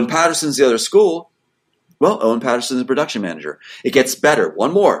 Owen Patterson's the other school. Well, Owen Patterson's the production manager. It gets better.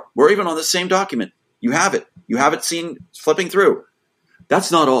 One more. We're even on the same document. You have it. You have it seen flipping through.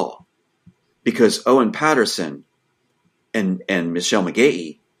 That's not all. Because Owen Patterson and Michelle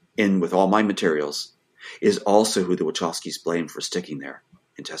McGahee, in with all my materials, is also who the Wachowskis blame for sticking there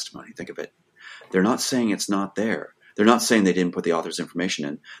in testimony. Think of it. They're not saying it's not there. They're not saying they didn't put the author's information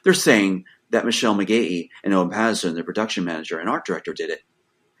in. They're saying that Michelle McGahee and Owen Patterson, the production manager and art director, did it.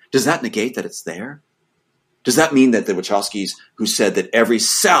 Does that negate that it's there? Does that mean that the Wachowskis, who said that every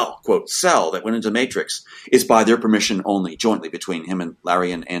cell, quote, cell that went into Matrix is by their permission only, jointly between him and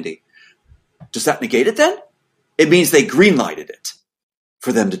Larry and Andy, does that negate it then? It means they greenlighted it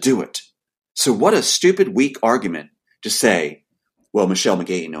for them to do it. So what a stupid, weak argument to say, well, Michelle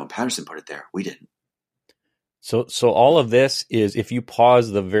McGahee and Owen Patterson put it there. We didn't. So all of this is, if you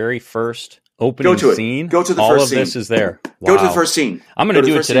pause the very first opening Go to it. scene. Go to the all first of scene. this is there. Go to the Wow. first scene. I'm going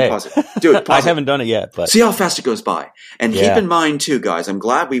to do it today. Pause it. Do it. Pause I haven't done it yet, but see how fast it goes by. And keep in mind, too, guys, I'm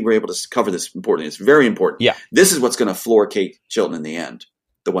glad we were able to cover this importantly. It's very important. Yeah. This is what's going to floor Kate Chilton in the end,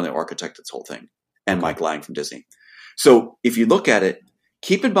 the one that architected this whole thing, and Mike Lang from Disney. So if you look at it,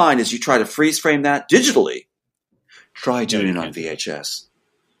 keep in mind as you try to freeze frame that digitally, try doing it on VHS.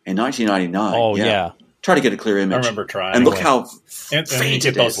 In 1999, oh yeah. Try to get a clear image. I remember trying. And look how and faint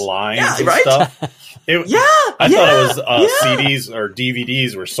get it those is. lines Yeah, and right? stuff. I thought it was CDs or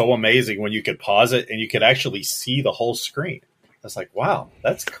DVDs were so amazing when you could pause it and you could actually see the whole screen. I was like, wow,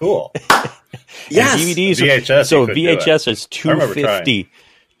 that's cool. Yes. And DVDs. VHS. So VHS is 250.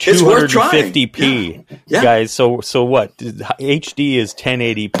 It's worth trying. 250p, Yeah. guys. So what? HD is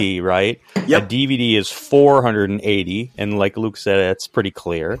 1080p, right? Yep. A DVD is 480, and like Luke said, that's pretty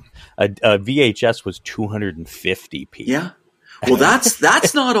clear. A VHS was 250p. Yeah. Well,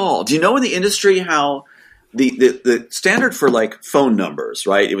 that's not all. Do you know in the industry how the standard for like phone numbers,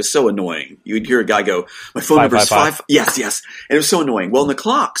 right? It was so annoying. You would hear a guy go, "My phone number is 5." Yes. And it was so annoying. Well, in the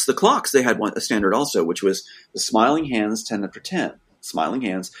clocks, they had a standard also, which was the smiling hands 10 after 10. Smiling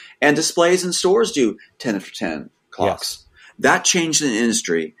hands, and displays in stores do 10 after 10 clocks. Yes. That changed in the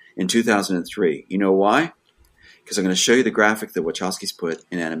industry in 2003. You know why? Because I'm going to show you the graphic that Wachowski's put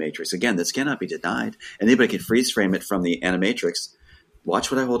in Animatrix. Again, this cannot be denied. Anybody can freeze frame it from the Animatrix.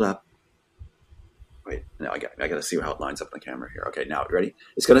 Watch what I hold up. Wait, now I got to see how it lines up on the camera here. Okay, now you ready?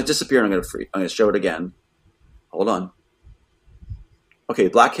 It's going to disappear, and I'm going to show it again. Hold on. Okay,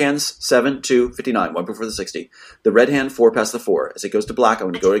 black hands, 7, 2, 59, 1 before the 60. The red hand, 4 past the 4. As it goes to black, I'm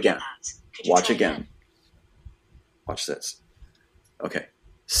going to go again. Watch again. Watch this. Okay.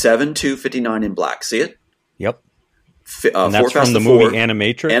 7, 2, 59 in black. See it? Yep. And that's 4 past from the the 4. movie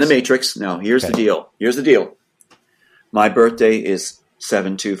Animatrix? Animatrix. Now, here's the deal. My birthday is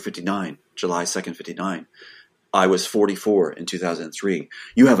 7, 2, 59, July 2nd, 59. I was 44 in 2003.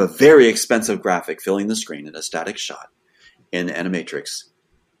 You have a very expensive graphic filling the screen in a static shot. In Animatrix,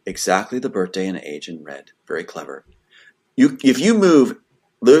 exactly the birthday and age in red. Very clever. If you move,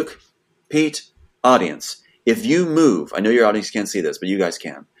 Luke, Pete, audience, if you move, I know your audience can't see this, but you guys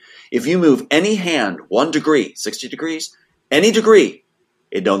can. If you move any hand 1 degree, 60 degrees, any degree,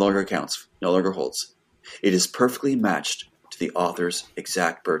 it no longer counts, no longer holds. It is perfectly matched to the author's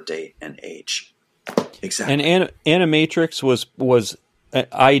exact birthday and age. Exactly. And Animatrix was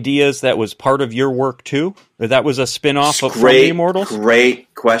ideas that was part of your work too? That was a spin-off of From the Immortals?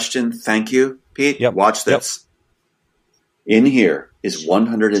 Great question. Thank you, Pete. Yep. Watch this. Yep. In here is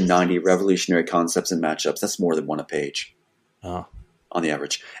 190 revolutionary concepts and matchups. That's more than one a page on the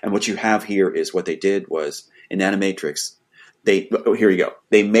average. And what you have here is what they did was in Animatrix, here you go.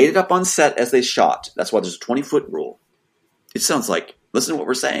 They made it up on set as they shot. That's why there's a 20-foot rule. It sounds like, listen to what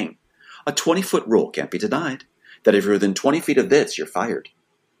we're saying. A 20-foot rule can't be denied. That if you're within 20 feet of this, you're fired.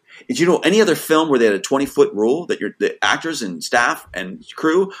 Did you know any other film where they had a 20-foot rule that the actors and staff and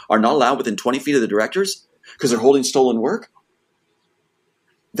crew are not allowed within 20 feet of the directors because they're holding stolen work?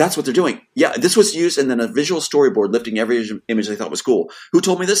 That's what they're doing. Yeah, this was used and then a visual storyboard lifting every image they thought was cool. Who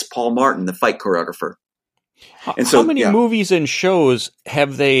told me this? Paul Martin, the fight choreographer. And so, how many movies and shows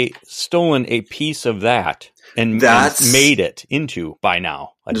have they stolen a piece of that and made it into by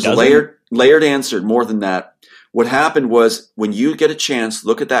now? There's a layered answer, more than that. What happened was when you get a chance,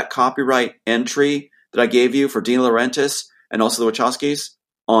 look at that copyright entry that I gave you for Dean Laurentiis and also the Wachowskis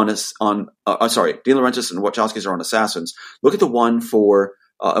Dean Laurentiis and Wachowskis are on Assassins. Look at the one for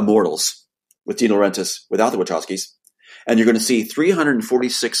Immortals with Dean Laurentiis without the Wachowskis, and you're going to see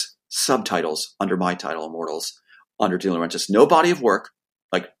 346 subtitles under my title, Immortals, under Dean Laurentiis. No body of work,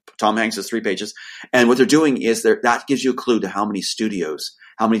 like Tom Hanks has 3 pages. And what they're doing is that gives you a clue to how many studios,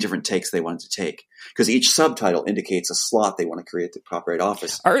 how many different takes they wanted to take. Because each subtitle indicates a slot they want to create the copyright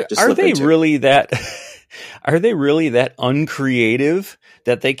office. Are they really that uncreative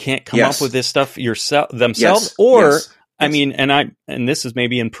that they can't come up with this stuff themselves? Yes. Or yes. I mean, and this is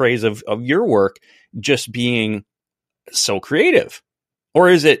maybe in praise of your work, just being so creative. Or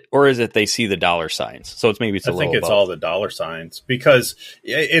is it they see the dollar signs? So I think it's all the dollar signs, because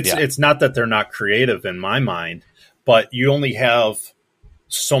it's not that they're not creative in my mind, but you only have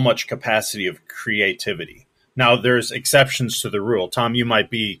so much capacity of creativity. Now there's exceptions to the rule. Tom, you might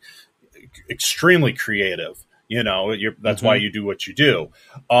be extremely creative, that's why you do what you do.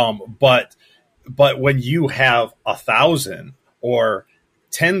 But when you have 1,000 or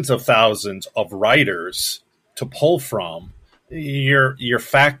tens of thousands of writers to pull from, your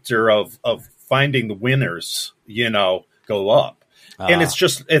factor of finding the winners, go up. And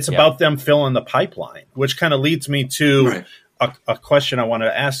it's about them filling the pipeline, which kind of leads me to a question I want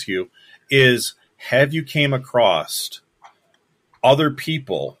to ask you is, have you came across other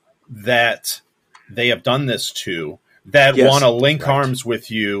people that they have done this to that want to link arms with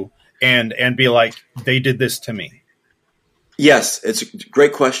you and be like, they did this to me? Yes, it's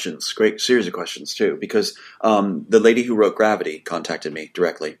great questions, great series of questions too, because the lady who wrote Gravity contacted me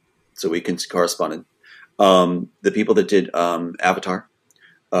directly, so we can correspond. The people that did Avatar,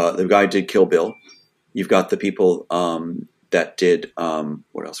 the guy did Kill Bill. You've got the people that did,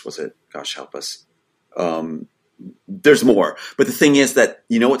 what else was it? Gosh, help us. There's more. But the thing is that,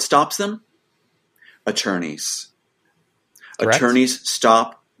 you know what stops them? Attorneys. Correct. Attorneys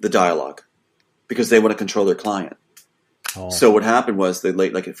stop the dialogue because they want to control their client. Oh. So what happened was,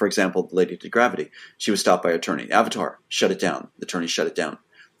 like for example, the lady did Gravity. She was stopped by attorney. Avatar, shut it down. The attorney shut it down.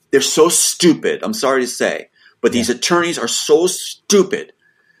 They're so stupid. I'm sorry to say. But these attorneys are so stupid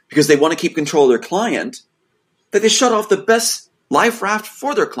because they want to keep control of their client that they shut off the best life raft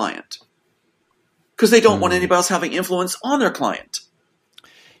for their client because they don't want anybody else having influence on their client.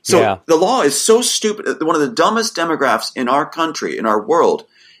 So the law is so stupid. One of the dumbest demographics in our country, in our world,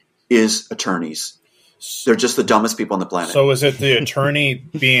 is attorneys. They're just the dumbest people on the planet. So is it the attorney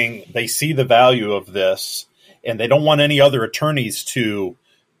they see the value of this and they don't want any other attorneys to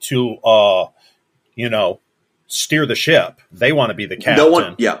steer the ship? They want to be the captain.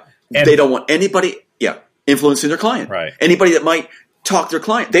 They don't want anybody influencing their client. Right. Anybody that might talk their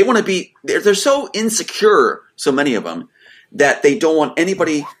client. They want to be, they're so insecure, so many of them, that they don't want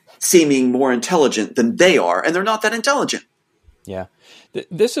anybody seeming more intelligent than they are, and they're not that intelligent. Yeah.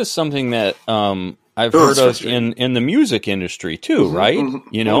 This is something that I've heard of in the music industry too, right?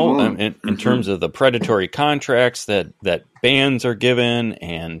 You know, in terms of the predatory contracts that bands are given,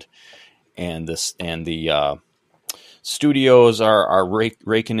 and the studios are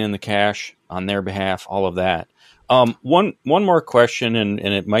raking in the cash on their behalf, all of that. One more question, and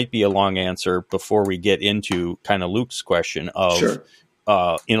it might be a long answer before we get into kind of Luke's question of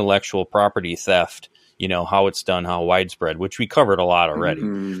intellectual property theft, you know, how it's done, how widespread, which we covered a lot already.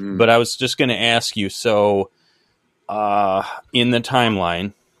 But I was just going to ask you, so in the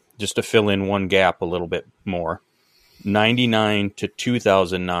timeline, just to fill in one gap a little bit more, 99 to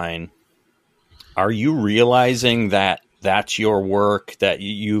 2009, are you realizing that that's your work, that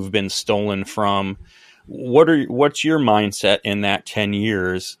you've been stolen from? What's your mindset in that 10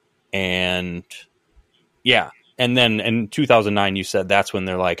 years? And then in 2009, you said that's when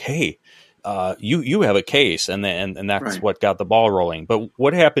they're like, hey, you have a case, and that's what got the ball rolling. But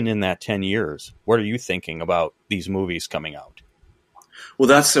what happened in that 10 years? What are you thinking about these movies coming out? Well,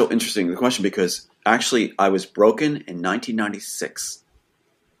 that's so interesting, the question, because actually I was broken in 1996.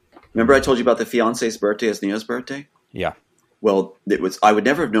 Remember I told you about the fiance's birthday as Neo's birthday? Yeah. Well, I would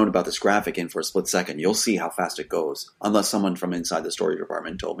never have known about this graphic in for a split second. You'll see how fast it goes, unless someone from inside the story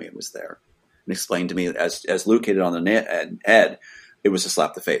department told me it was there and explained to me, as Luke hit it on the net, and Ed, it was to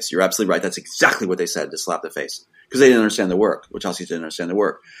slap the face. You're absolutely right. That's exactly what they said, to slap the face, because they didn't understand the work. Wachowski didn't understand the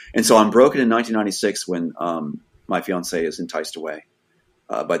work. And so I'm broken in 1996 when my fiance is enticed away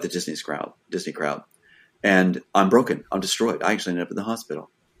by the Disney crowd. And I'm broken. I'm destroyed. I actually ended up in the hospital.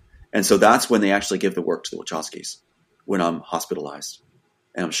 And so that's when they actually give the work to the Wachowskis, when I'm hospitalized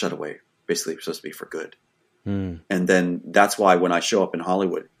and I'm shut away, basically supposed to be for good. And then that's why when I show up in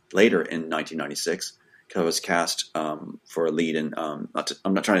Hollywood later in 1996, because I was cast for a lead in, I'm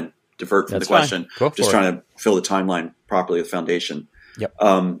not trying to divert from the question, just trying to fill the timeline properly with foundation. Yep.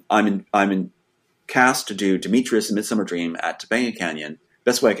 I'm in cast to do Demetrius in Midsummer Dream at Topanga Canyon.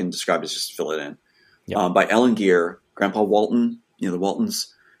 Best way I can describe it is just fill it in. Yep. By Ellen Gear, Grandpa Walton, the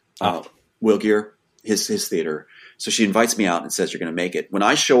Waltons, Will Gear, his theater. So she invites me out and says, you're going to make it. When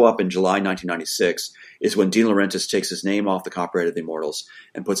I show up in July 1996 is when Dean Laurentiis takes his name off the copyright of the Immortals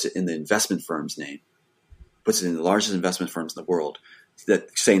and puts it in the investment firm's name, puts it in the largest investment firms in the world,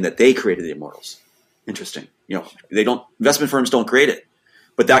 saying that they created the Immortals. Interesting. Investment firms don't create it,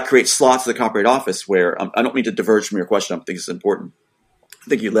 but that creates slots in the Copyright Office where, I don't mean to diverge from your question. I think it's important. I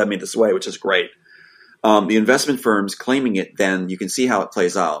think you led me this way, which is great. The investment firms claiming it, then you can see how it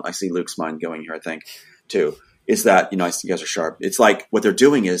plays out. I see Luke's mind going here, I think, too. Is that, I see you guys are sharp. It's like what they're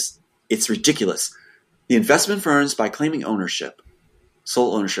doing is, it's ridiculous. The investment firms, by claiming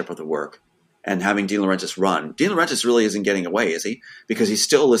sole ownership of the work, and having Dean Laurentiis run, Dean Laurentiis really isn't getting away, is he? Because he's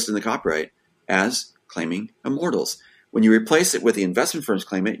still listed in the copyright as claiming Immortals. When you replace it with the investment firms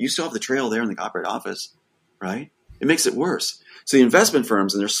claim it, you still have the trail there in the Copyright Office, right? It makes it worse. So the investment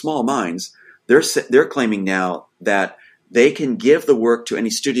firms, in their small minds, they're claiming now that they can give the work to any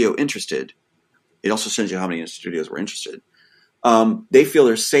studio interested. It also shows you how many studios were interested. They feel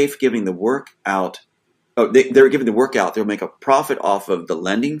they're safe giving the work out. They're giving the work out. They'll make a profit off of the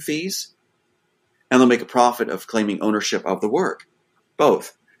lending fees and they'll make a profit of claiming ownership of the work.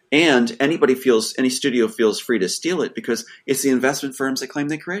 Both. And any studio feels free to steal it because it's the investment firms that claim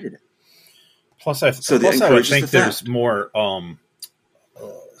they created it. Plus, I would think there's more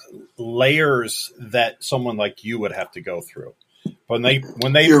layers that someone like you would have to go through. When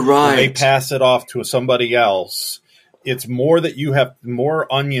they pass it off to somebody else, it's more that you have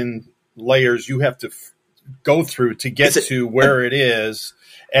more onion layers you have to go through to get to where it is,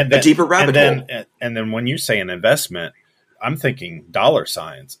 and then, a deeper rabbit hole. And then when you say an investment, I'm thinking dollar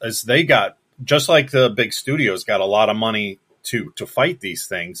signs, as they got, just like the big studios got a lot of money to fight these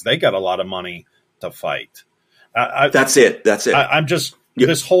things. They got a lot of money to fight. That's it. I'm just,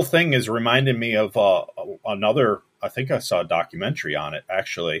 this whole thing is reminding me of another, I think I saw a documentary on it,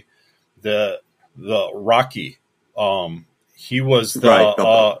 actually. The Rocky, he was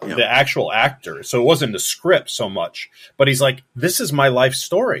the actual actor. So it wasn't the script so much, but he's like, this is my life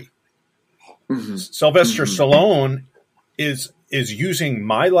story. Mm-hmm. Sylvester Stallone is using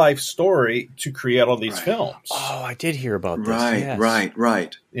my life story to create all these films. Oh, I did hear about this.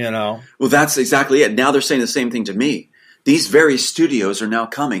 Right. You know? Well, that's exactly it. Now they're saying the same thing to me. These very studios are now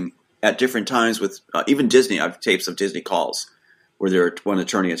coming at different times with even Disney. I have tapes of Disney calls where one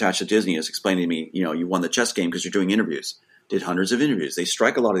attorney attached to Disney is explaining to me, you won the chess game because you're doing interviews. Did hundreds of interviews. They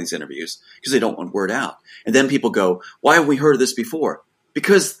strike a lot of these interviews because they don't want word out. And then people go, why have we heard of this before?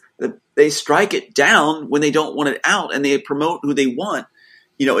 Because they strike it down when they don't want it out, and they promote who they want.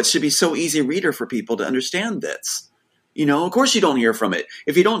 It should be so easy reader for people to understand this. Of course you don't hear from it.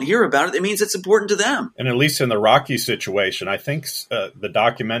 If you don't hear about it, it means it's important to them. And at least in the Rocky situation, I think the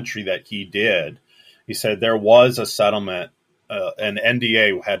documentary that he did, he said there was a settlement, an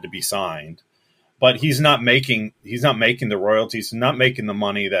NDA had to be signed, but he's not making the royalties, he's not making the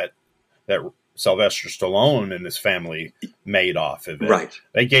money that Sylvester Stallone and his family made off of it. Right.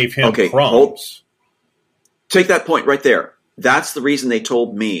 They gave him crumbs. Take that point right there. That's the reason they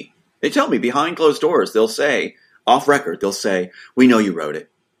told me. They tell me behind closed doors, they'll say, off record, they'll say, we know you wrote it.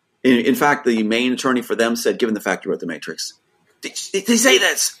 In fact, the main attorney for them said, given the fact you wrote The Matrix. They say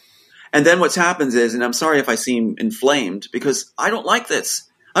this. And then what happens is, and I'm sorry if I seem inflamed, because I don't like this.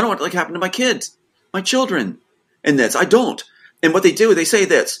 I don't want it to happen to my kids, my children, and this. I don't. And what they do, they say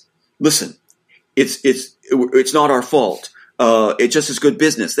this. Listen, it's not our fault. It just is good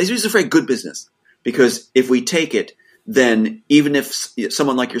business. They use the phrase good business because if we take it, then even if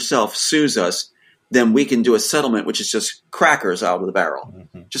someone like yourself sues us, then we can do a settlement, which is just crackers out of the barrel,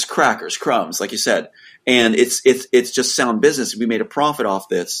 just crackers, crumbs, like you said. And it's just sound business. We made a profit off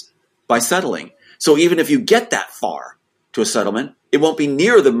this by settling. So even if you get that far to a settlement, it won't be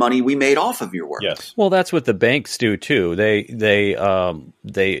near the money we made off of your work. Yes. Well, that's what the banks do too. They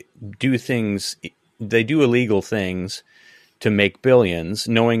do things. They do illegal things to make billions,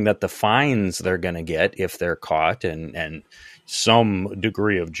 knowing that the fines they're going to get if they're caught and some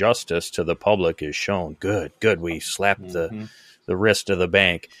degree of justice to the public is shown. Good. We slapped the wrist of the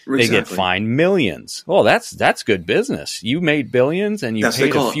bank. Exactly. They get fined millions. Oh, that's good business. You made billions and you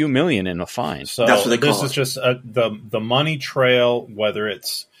paid a few million in a fine. So that's what they call this is just the money trail, whether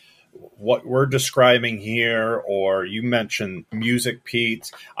it's what we're describing here, or you mentioned music,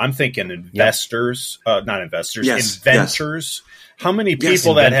 Pete. I'm thinking investors, not investors, inventors. Yes. How many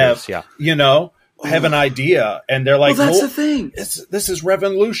people that have, have an idea and they're like, well, that's the thing. This is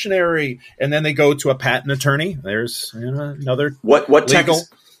revolutionary. And then they go to a patent attorney. There's another what tech is,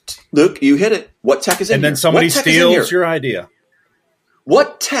 Luke, you hit it. What tech is in here? And then somebody steals your idea.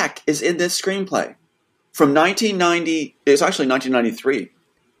 What tech is in this screenplay? From 1990, it's actually 1993,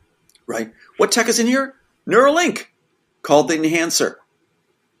 right? What tech is in here? Neuralink, called the enhancer.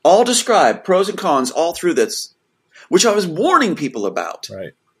 All described, pros and cons, all through this, which I was warning people about.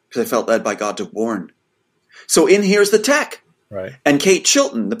 Right. Because I felt led by God to warn. So in here's the tech. Right. And Kate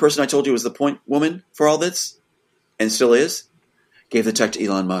Chilton, the person I told you was the point woman for all this, and still is, gave the tech to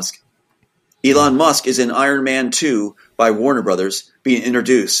Elon Musk. Elon Musk is in Iron Man 2 by Warner Brothers being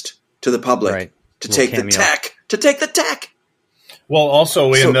introduced to the public to take the tech. To take the tech. Well,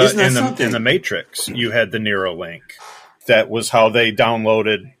 also in the Matrix, you had the Neuralink. That was how they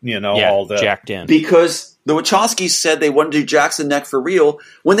downloaded, all the jacked in. Because the Wachowskis said they wanted to do Jackson Neck for real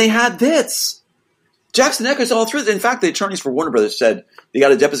when they had this. Jackson Neck is all through. In fact, the attorneys for Warner Brothers said they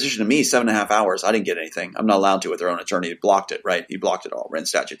got a deposition of me 7.5 hours. I didn't get anything. I'm not allowed to with their own attorney. He blocked it, right? He blocked it all. Ran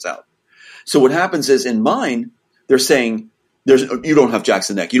statutes out. So what happens is in mine, they're saying, you don't have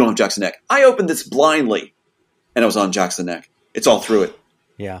Jackson Neck. You don't have Jackson Neck. I opened this blindly, and I was on Jackson Neck. It's all through it.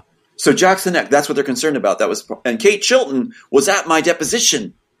 Yeah. So Jackson Neck, that's what they're concerned about. And Kate Chilton was at my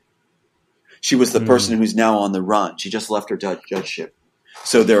deposition. She was the person who's now on the run. She just left her judgeship.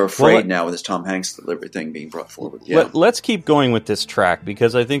 So they're afraid Well, now with this Tom Hanks delivery thing being brought forward. Yeah. Let's keep going with this track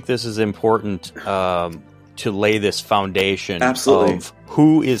because I think this is important to lay this foundation Absolutely. of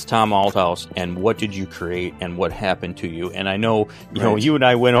who is Tom Althouse and what did you create and what happened to you. And I know, you and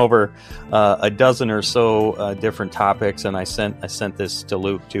I went over a dozen or so different topics, and I sent this to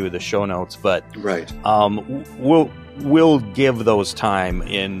Luke to the show notes. But Right. We'll give those time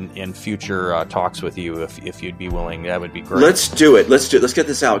in future talks with you if you'd be willing. That would be great. Let's do it. Let's get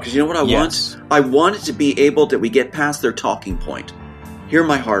this out, because you know what I Yes. want? I want it to be able that we get past their talking point. Hear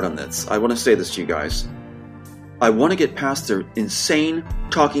my heart on this. I want to say this to you guys. I want to get past their insane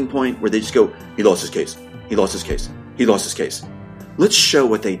talking point where they just go, he lost his case. He lost his case. He lost his case. Let's show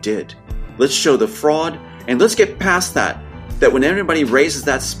what they did. Let's show the fraud, and let's get past that when anybody raises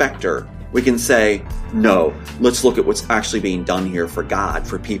that specter, we can say, no, let's look at what's actually being done here for God,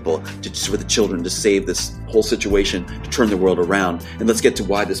 for people, for the children, to save this whole situation, to turn the world around. And let's get to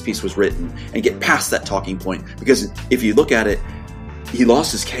why this piece was written and get past that talking point. Because if you look at it, he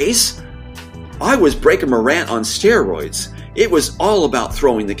lost his case? I was Breaker Morant on steroids. It was all about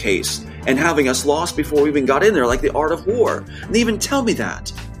throwing the case and having us lost before we even got in there, like the art of war. And they even tell me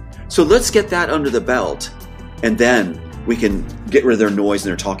that. So let's get that under the belt, and then we can get rid of their noise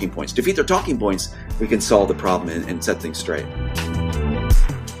and their talking points. Defeat their talking points, we can solve the problem and set things straight.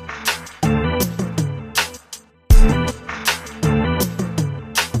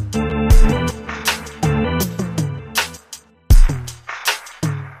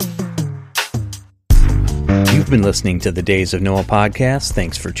 You've been listening to the Days of Noah podcast.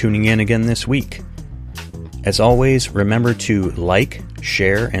 Thanks for tuning in again this week. As always, remember to like,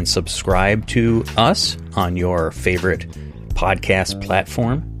 share, and subscribe to us on your favorite podcast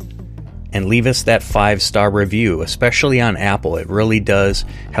platform. And leave us that 5-star review, especially on Apple. It really does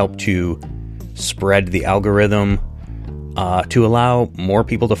help to spread the algorithm to allow more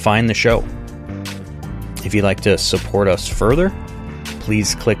people to find the show. If you'd like to support us further,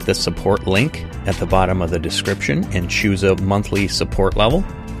 please click the support link at the bottom of the description and choose a monthly support level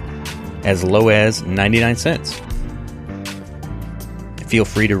as low as 99 cents. Feel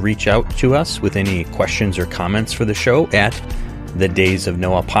free to reach out to us with any questions or comments for the show at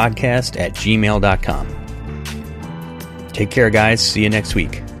thedaysofnoahpodcast@gmail.com. Take care, guys. See you next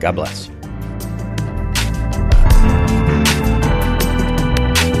week. God bless.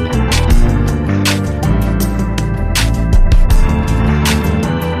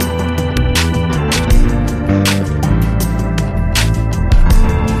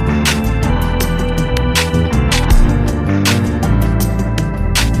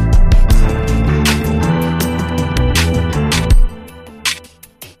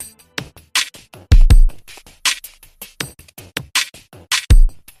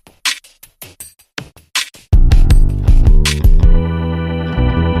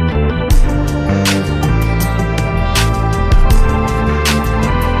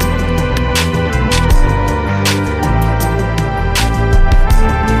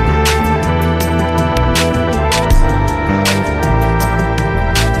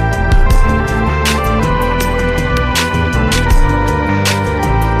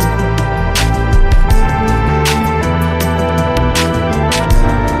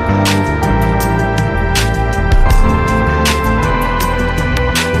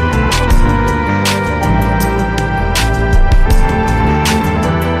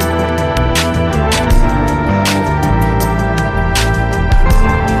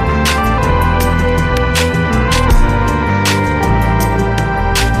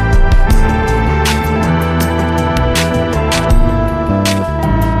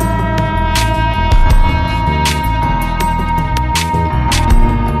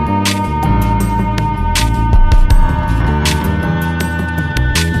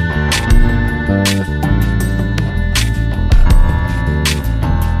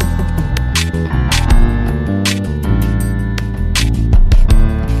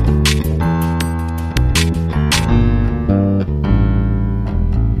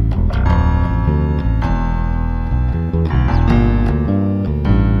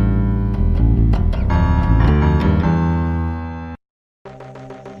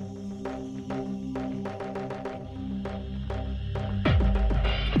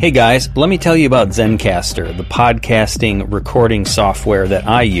 Hey guys, let me tell you about Zencastr, the podcasting recording software that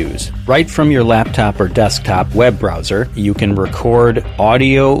I use. Right from your laptop or desktop web browser, you can record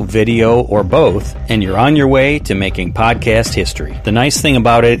audio, video, or both, and you're on your way to making podcast history. The nice thing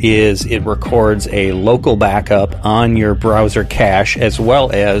about it is it records a local backup on your browser cache as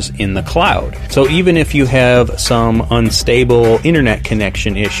well as in the cloud. So even if you have some unstable internet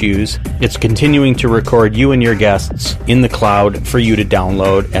connection issues, it's continuing to record you and your guests in the cloud for you to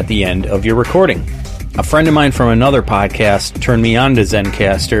download at the end of your recording. A friend of mine from another podcast turned me on to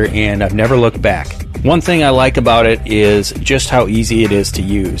Zencastr, and I've never looked back. One thing I like about it is just how easy it is to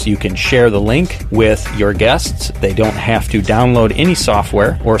use. You can share the link with your guests. They don't have to download any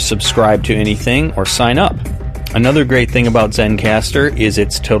software or subscribe to anything or sign up. Another great thing about Zencastr is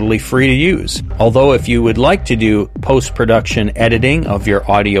it's totally free to use. Although if you would like to do post-production editing of your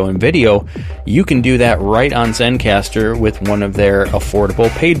audio and video, you can do that right on Zencastr with one of their affordable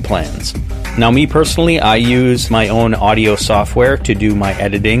paid plans. Now, me personally, I use my own audio software to do my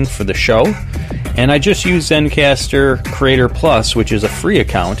editing for the show, and I just use Zencastr Creator Plus, which is a free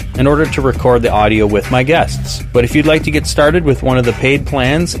account, in order to record the audio with my guests. But if you'd like to get started with one of the paid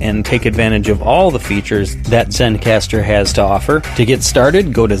plans and take advantage of all the features that Zencastr has to offer, to get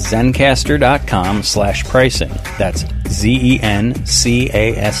started, go to zencastr.com/pricing. That's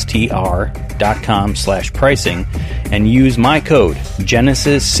zencastr.com/pricing, and use my code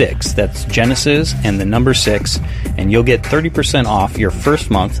Genesis6. That's Genesis and the number 6, and you'll get 30% off your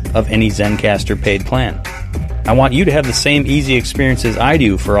first month of any Zencastr paid plan. I want you to have the same easy experience as I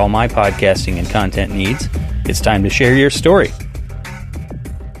do for all my podcasting and content needs. It's time to share your story.